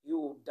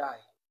 you will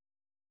die.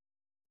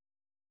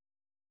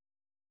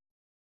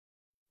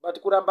 But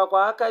kuramba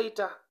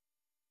kwaakaita,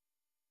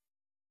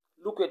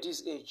 look at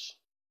his age.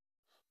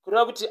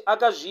 Kureva kuti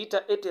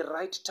akazviita at the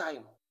right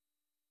time.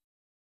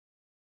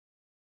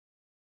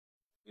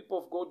 People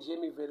of God, hear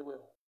me very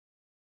well.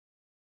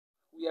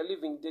 We are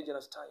living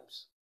dangerous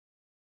times.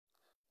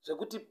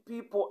 Zvekuti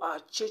people are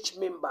church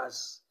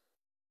members.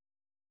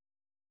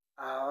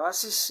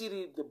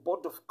 havasisiri the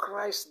body of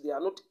Christ. They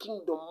are not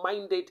kingdom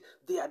minded.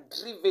 They are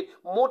driven.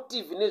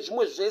 Motive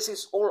nezvimwe zvese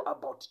is all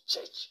about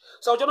church.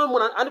 So uchiona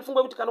munhu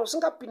anifunga kuti kana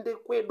usingapinde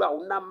kwedu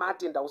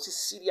haunamati and hausi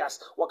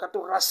serious,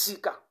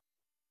 wakatorasika.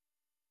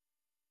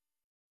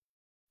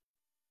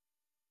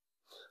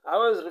 I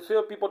always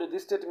refer people to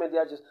this statement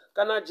ya Jesu.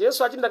 Kana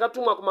Jesu achiti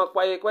ndakatumwa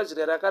kumakwai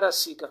ekwaIsraeri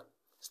akarasika.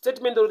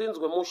 Statement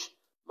rinzwe musha.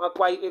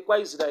 Makwai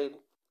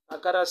ekwaIsraeri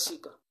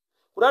akarasika.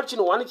 Kurati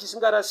chinhu wani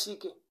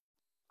chisingarasike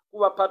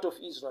kuva part of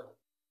Israel.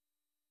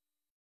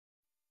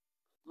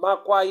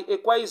 Makwai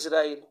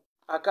ekwaIsraeri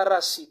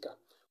akarasika.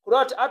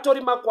 Kurati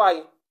atori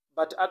makwai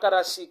but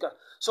akarasika.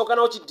 So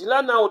kana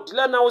uchidhila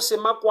nawo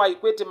semakwai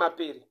kwete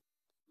mapere.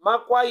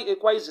 Makwai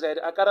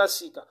ekwaIsraeri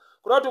akarasika.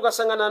 Kurati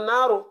ukasangana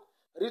naro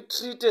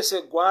retreat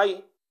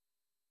segwai.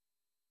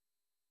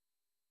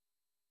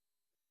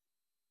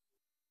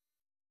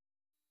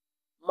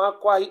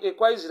 Makwai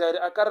ekwaIsraeri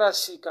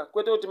akarasika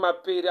kwete kuti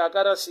mapere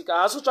akarasika.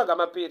 Haasi kutsvaga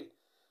mapere.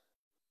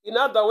 In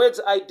other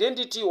words,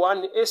 identity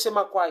one ese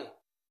makwai.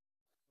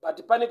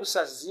 But pane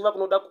kusaziva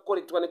kunoda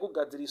kukorektwa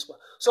nekugadziriswa.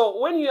 So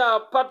when you are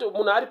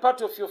munhu ari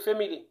part of your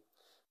family,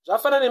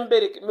 zvafana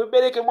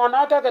nemubereki mwana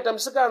ake akaita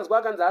musikanzwa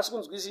akanzi haasi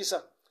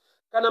kunzwisisa.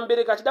 Kana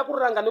mubereki achida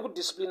kuranga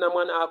nekudisciplina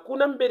mwana,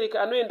 hakuna mubereki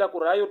anoenda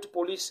kuriot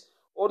police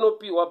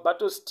onopiwa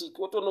battle stick,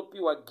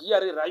 otonopiwa giya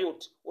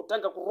reriot,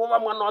 otanga kurova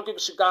mwana wake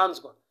kusvika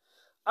anzwa.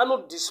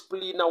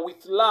 Anodisciplina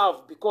with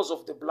love because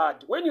of the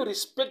blood. When you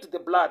respect the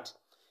blood,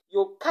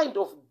 you're kind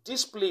of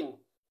discipline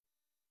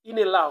in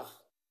a love.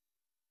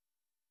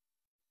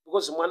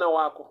 Because mwana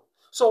wako.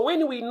 So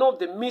when we know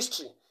the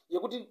mystery,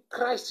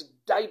 Christ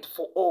died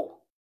for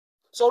all.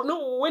 So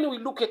now when we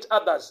look at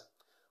others,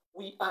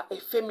 we are a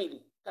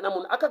family. Kana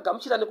munhu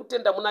akagamuchira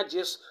nekutenda muna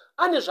Jesu,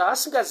 ane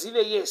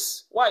zvaasingazive.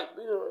 Yes. Why?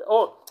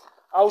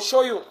 I'll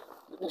show you.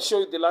 Let me show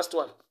you the last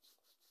one.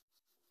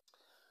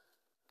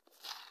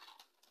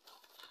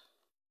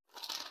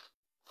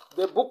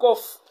 The book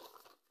of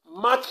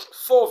Mark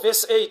 4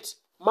 verse 8.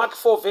 Mark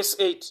 4 verse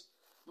 8.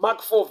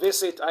 Mark 4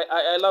 verse 8.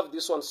 I love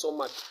this one so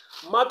much.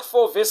 Mark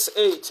 4 verse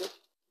 8.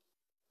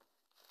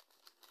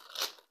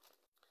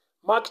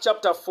 Mark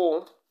chapter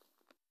 4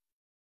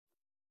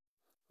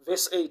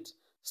 verse 8.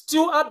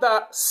 Still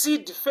other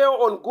seed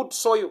fell on good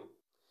soil.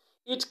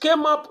 It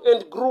came up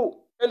and grew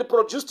and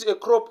produced a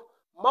crop,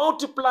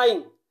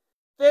 multiplying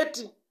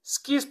 30,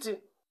 60,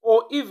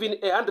 or even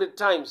 100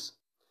 times.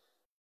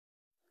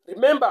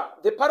 Remember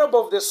the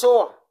parable of the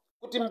sower.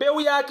 Kuti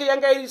mbeu yake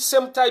yanga iri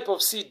same type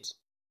of seed.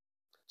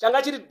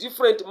 Changa chiri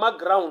different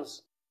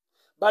grounds.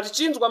 But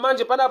chinzwa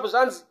manje panapo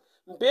zvanzi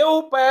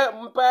mbeu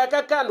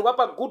payakakandwa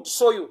pa good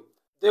soil.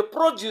 The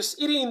produce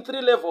iri in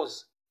 3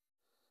 levels.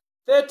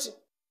 30,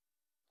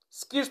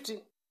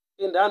 60,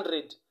 and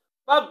 100.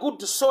 Pa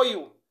good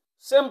soil,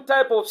 same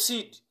type of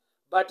seed.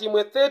 But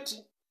imwe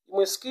 30,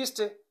 imwe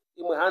 60,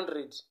 imwe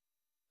 100.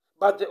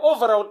 But the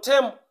overall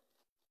term,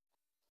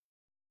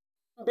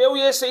 mbeu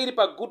yese iri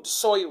pa good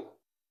soil.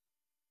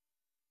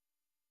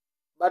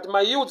 But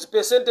my yields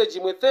percentage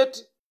imwe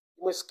 30,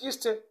 imwe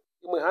 60,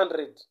 imwe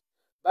 100.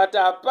 But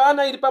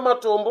hapana iri pa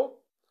matombo,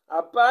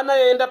 hapana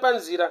yaenda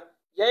panzira,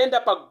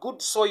 yaenda pa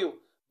good soil.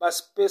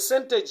 But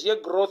percentage ye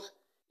growth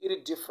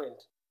iri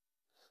different.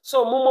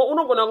 So mumo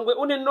unogona kunge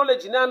une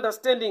knowledge ne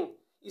understanding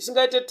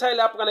isingaite tile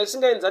up kana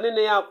isingaenzane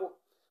neyako.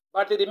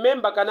 But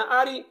remember kana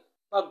ari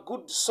pa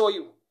good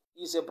soil,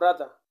 he is a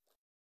brother.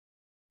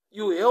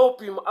 You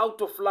help him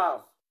out of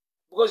love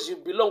because you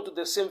belong to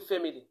the same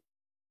family.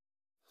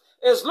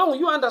 As long as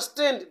you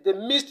understand the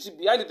mystery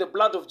behind the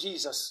blood of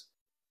Jesus,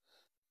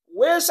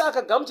 wese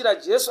akagamuchira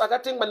Jesu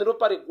akatengwa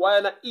neropa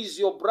regwayana is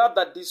your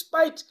brother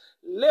despite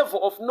level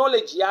of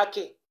knowledge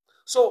yake.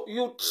 So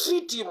you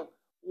treat him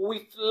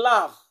with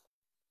love.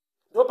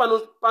 Ndo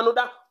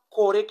panoda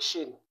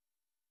correction.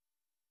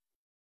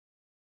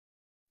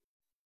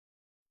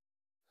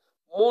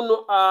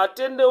 Munhu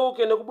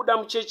atendeuke nekubuda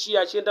muchechi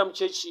achienda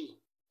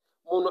muchechi.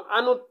 Munhu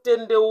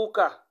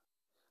anotendeuka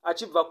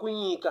achibva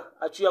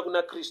kunyika achiuya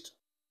kuna Kristu.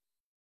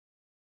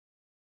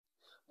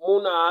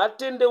 Munhu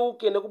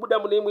atendeuke nekubuda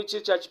mune imwe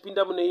chechi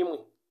achipinda mune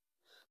imwe.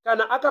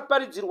 Kana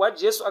akaparidzirwa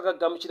Jesu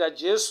akagamuchira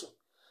Jesu,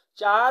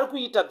 chaari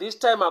kuita this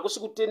time hakusi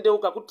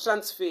kutendeuka,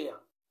 kutransfer.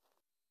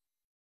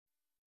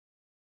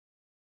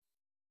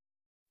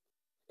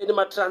 And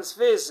my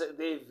transfers,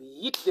 they've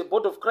hit the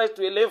body of Christ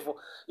to a level.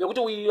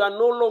 We are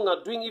no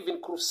longer doing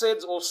even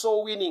crusades or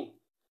soul winning.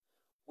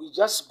 We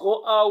just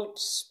go out,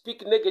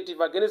 speak negative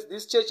against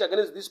this church,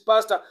 against this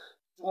pastor.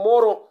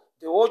 Tomorrow,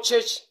 the whole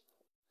church,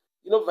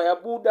 via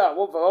Buddha,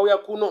 via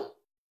Kuno.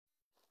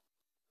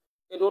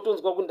 And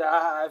what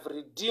I've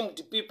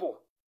redeemed people.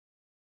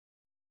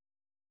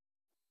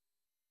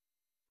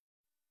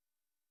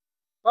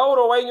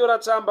 Paulo wainyora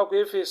tsamba ku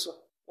Efeso,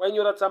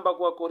 wainyora tsamba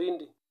ku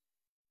Korinde.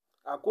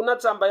 Hakuna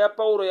tsamba ya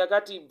Paulo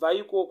yakati ibva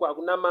ikoko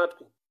hakuna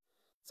matwi.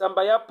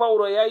 Tsamba ya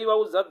Paulo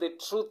yaivaudza the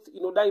truth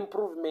inoda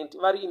improvement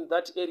vari in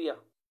that area.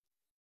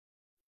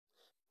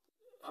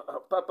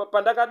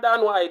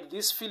 Pandakadanwa, I had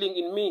this feeling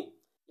in me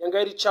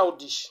yanga iri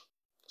childish.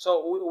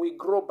 So we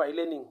grow by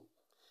learning.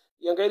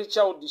 yanga iri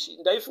childish.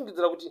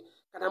 Ndaifungidzira kuti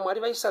kana Mwari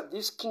vaisa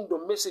this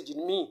kingdom message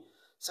in me,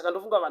 saka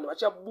ndofunga vanhu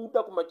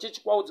vachabuda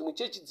kumachechi kwavo, dzimwe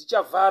chechi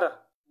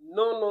dzichavhara.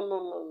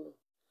 No.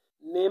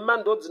 Nhema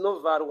ndo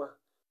dzinovharwa,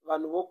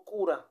 vanhu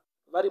vokura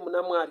vari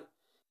muna Mwari.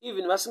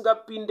 Even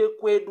vasingapinde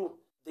kwedu,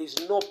 there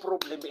is no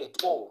problem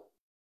at all.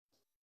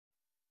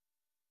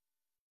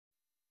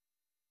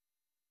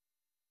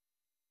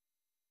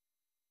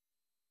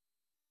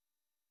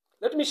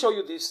 Let me show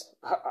you this.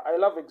 I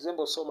love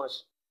examples so much.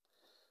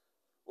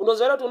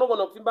 Unoziva kuti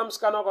unogona kupfimba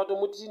musikana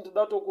wakatomuti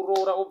ndoda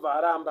kutokuroora obva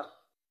aramba.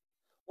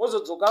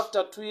 Wozodzoka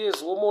after 2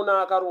 years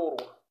womuona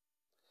akaroorwa.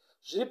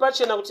 Zviri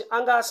pachena kuti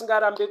anga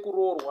asingarambe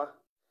kuroorwa,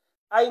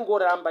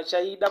 aingoramba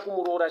chaida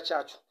kumuroora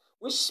chacho.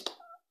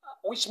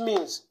 Which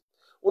means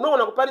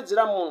unogona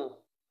kuparidzira munhu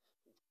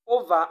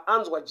obva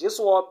anzwa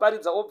Jesu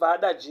wawaparidza, obva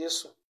ada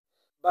Jesu,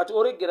 but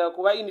oregera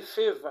kuva in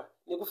favor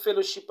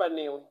nekufellowshipa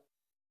newe.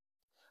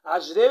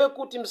 Hazvireve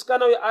kuti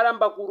musikana uyu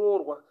aramba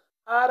kuroorwa,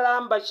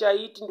 aramba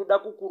chaiti ndoda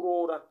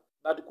kukuroora,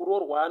 but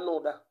kuroorwa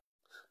anoda.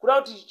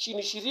 Kuda kuti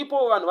chinhu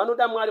chiripo, vanhu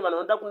vanoda Mwari, vanhu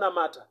vanoda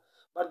kunamata.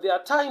 But there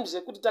are times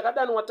yekuti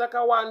takadanwa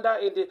takawanda,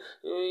 and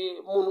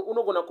munhu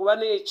unogona kuva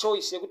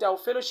nechoice yekuti I'll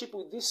fellowship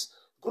with this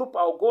group,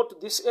 I'll go to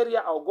this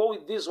area, I'll go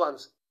with these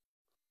ones.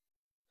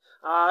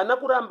 Haana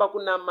kuramba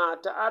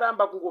kunamata,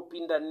 aramba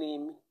kungopinda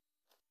nemi.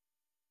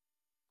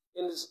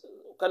 And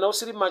kana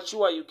usiri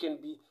mature, you can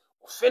be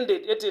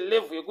offended at a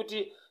level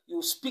yekuti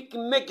you speak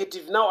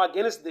negative now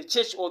against the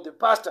church or the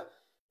pastor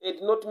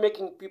and not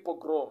making people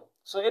grow.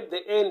 So at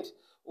the end,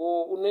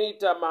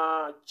 unoita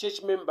ma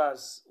church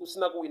members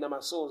usina kuwina ma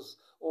souls,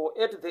 or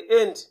at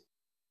the end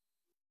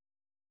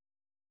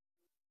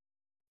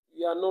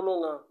you are no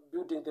longer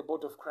building the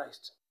body of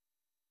Christ.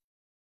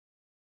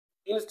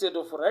 Instead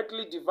of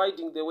rightly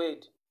dividing the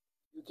word,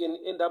 you can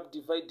end up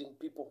dividing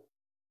people.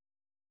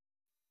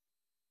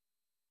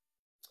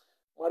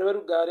 Mwari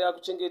werugare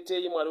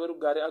akuchengetei, Mwari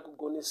werugare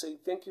akugonesei.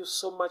 Thank you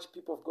so much,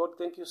 people of God.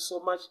 Thank you so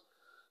much.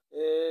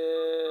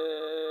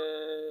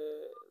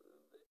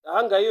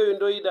 Hanga iyoyo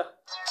ndoida.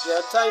 There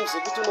are times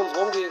yekuti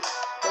unonzwa kunge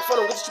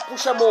tafana kuti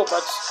chipusha more,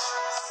 but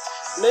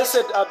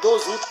blessed are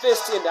those who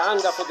thirst and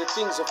hunger for the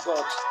things of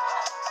God.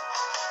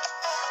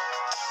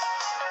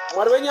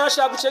 Mwari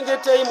wenyasha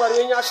akuchengetei, Mwari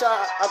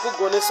wenyasha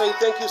akugonesei.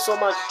 Thank you so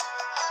much.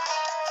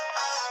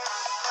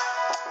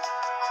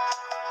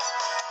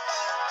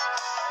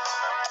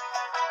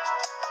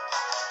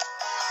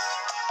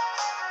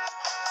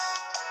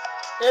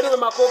 Anyway,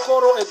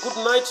 Makokoro, a good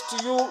night to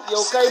you.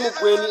 Yokai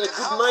Mugweni, a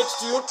good night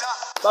to you.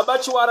 Baba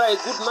Chiwara, a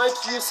good night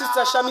to you.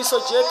 Sister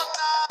Shamiso Jek,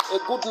 a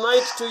good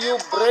night to you.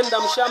 Brenda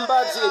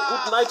Mshambazi, a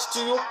good night to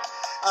you.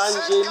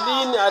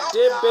 Angeline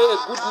Adebe, a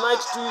good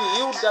night to you.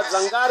 Hilda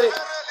Zangare,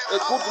 a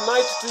good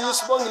night to you.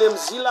 Spongile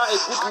Mzila, a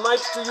good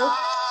night to you.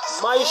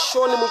 Mai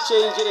Shoni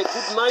Muchenje, a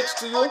good night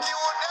to you.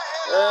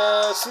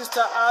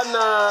 Sister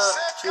Anna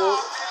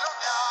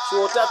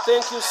Chiota,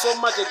 thank you so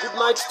much. A good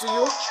night to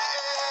you.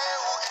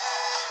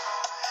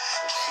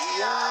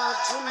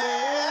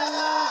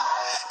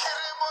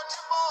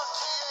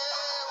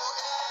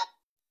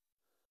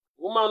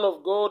 Woman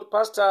of God,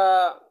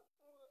 Pastor,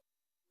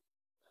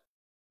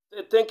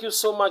 thank you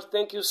so much.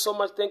 Thank you so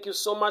much. Thank you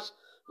so much.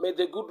 May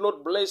the good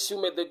Lord bless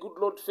you. May the good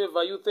Lord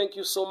favor you. Thank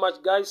you so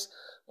much, guys.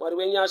 Mwari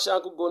wenyasha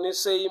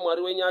akugonesei,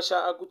 Mwari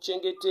wenyasha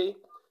akuchengetei.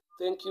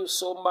 Thank you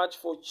so much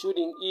for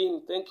tuning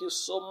in. Thank you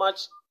so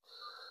much.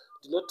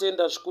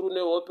 Ndinotenda zvikuru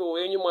nehope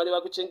hwenyu. Mwari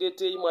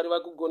vakuchengetei, Mwari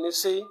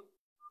vakugonesei.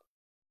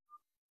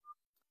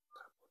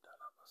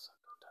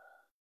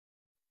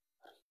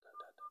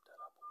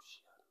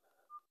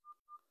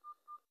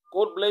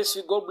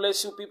 God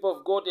bless you, people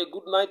of God. A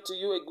good night to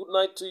you, a good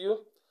night to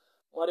you.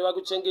 Mwari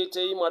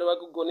vakuchengetei, Mwari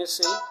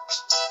vakugonesei.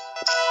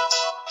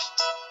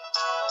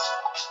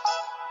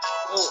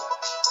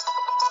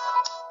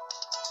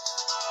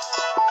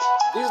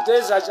 These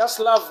days I just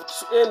love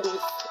to end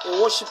with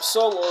a worship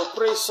song or a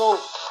praise song,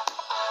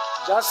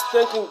 just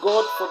thanking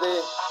God for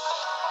the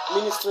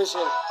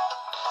ministration.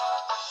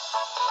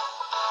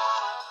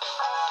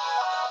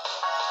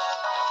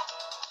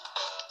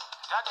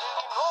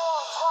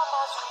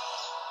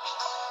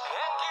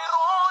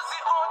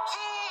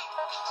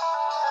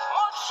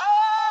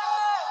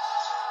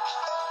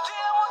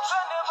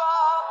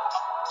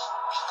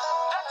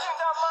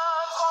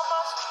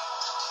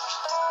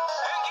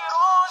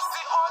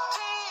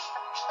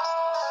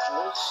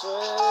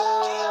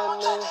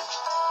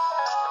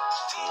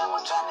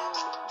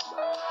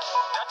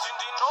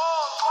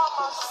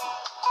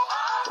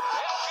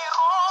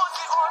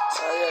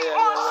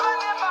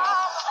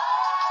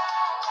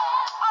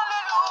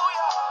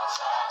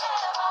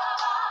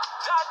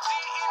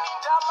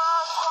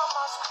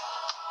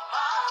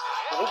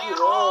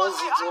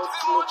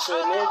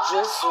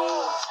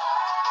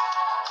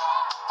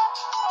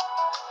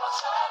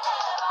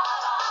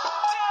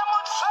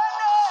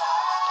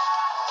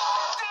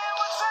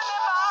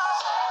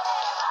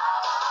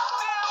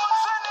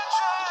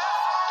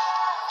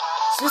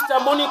 Sister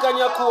Monica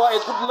Nyakua, a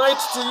good night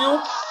to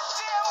you.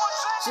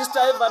 Sister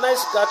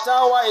Evanice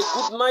Gatawa, a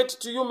good night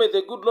to you. May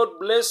the good Lord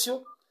bless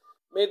you.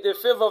 May the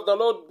favor of the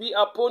Lord be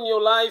upon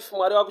your life.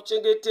 Mwari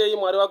wakuchengetei,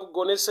 Mwari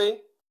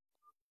wakugonesei.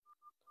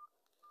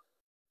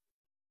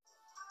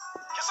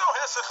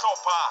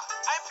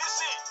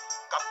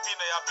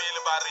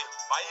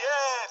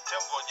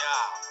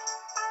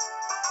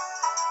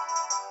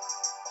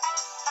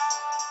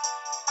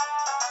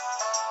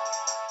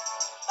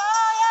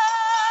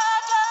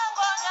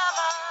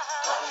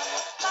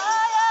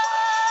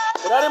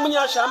 Murari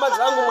munyasha hama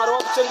dzangu, Mwari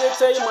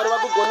wakuchengetei, Mwari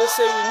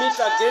wakugonesei. We meet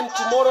again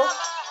tomorrow.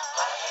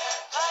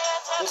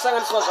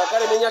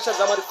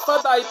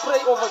 Father, I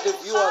pray over the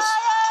viewers.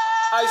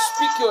 I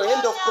speak your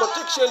hand of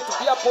protection to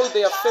be upon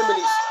their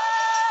families.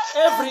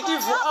 Every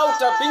evil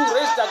altar being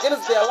raised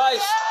against their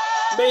lives,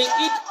 may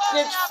it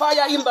catch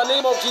fire in the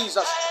name of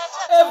Jesus.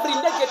 Every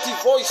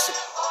negative voice,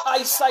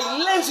 I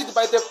silence it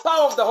by the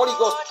power of the Holy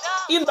Ghost.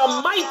 In the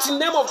mighty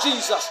name of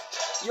Jesus,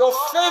 your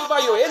favor,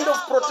 your hand of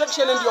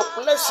protection and your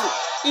blessing,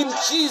 in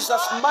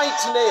Jesus'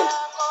 mighty name.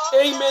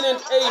 Amen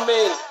and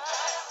amen.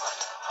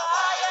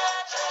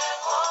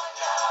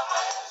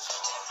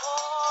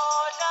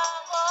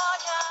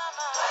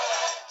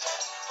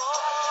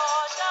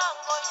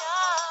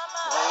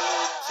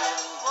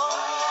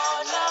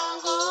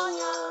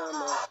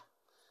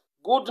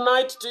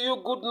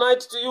 Good night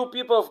to you,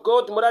 people of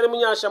God. Murari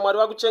munyasha, Mwari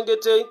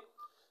wakuchengetei.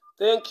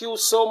 Thank you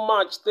so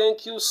much.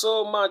 Thank you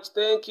so much.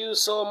 Thank you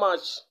so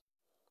much.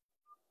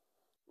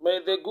 May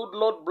the good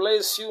Lord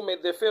bless you. May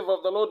the favor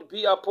of the Lord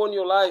be upon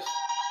your life.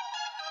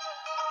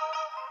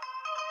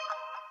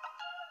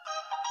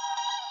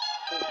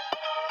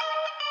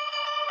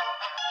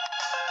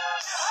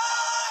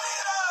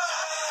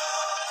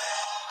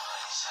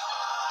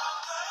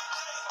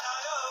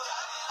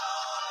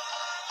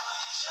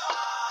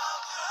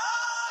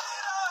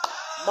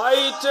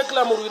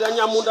 Ngwarira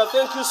Nyamunda,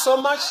 thank you so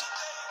much.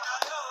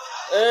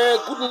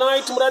 Good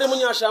night, Murari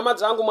munyasha hama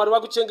dzangu, Mwari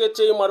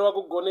wakuchengetei, Mwari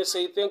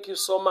wakugonesei. Thank you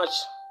so much.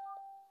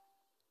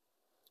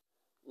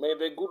 May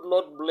the good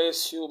Lord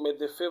bless you. May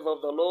the favor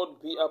of the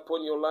Lord be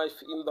upon your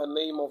life in the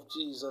name of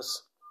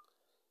Jesus.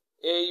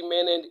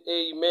 Amen and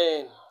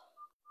amen.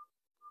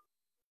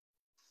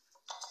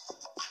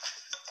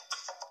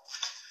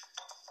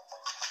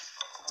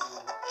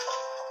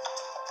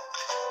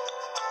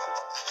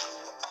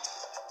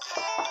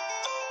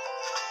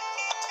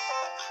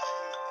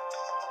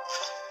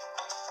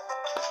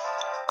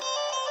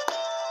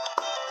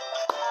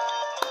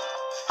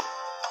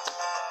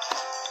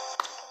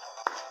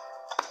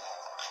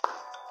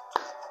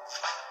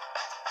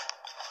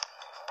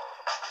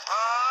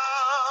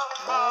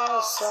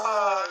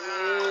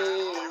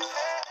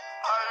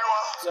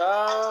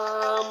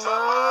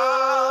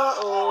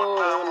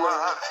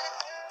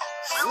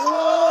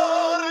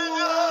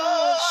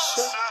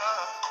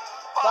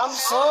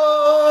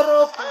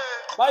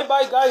 Bye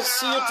bye guys,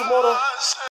 see you tomorrow.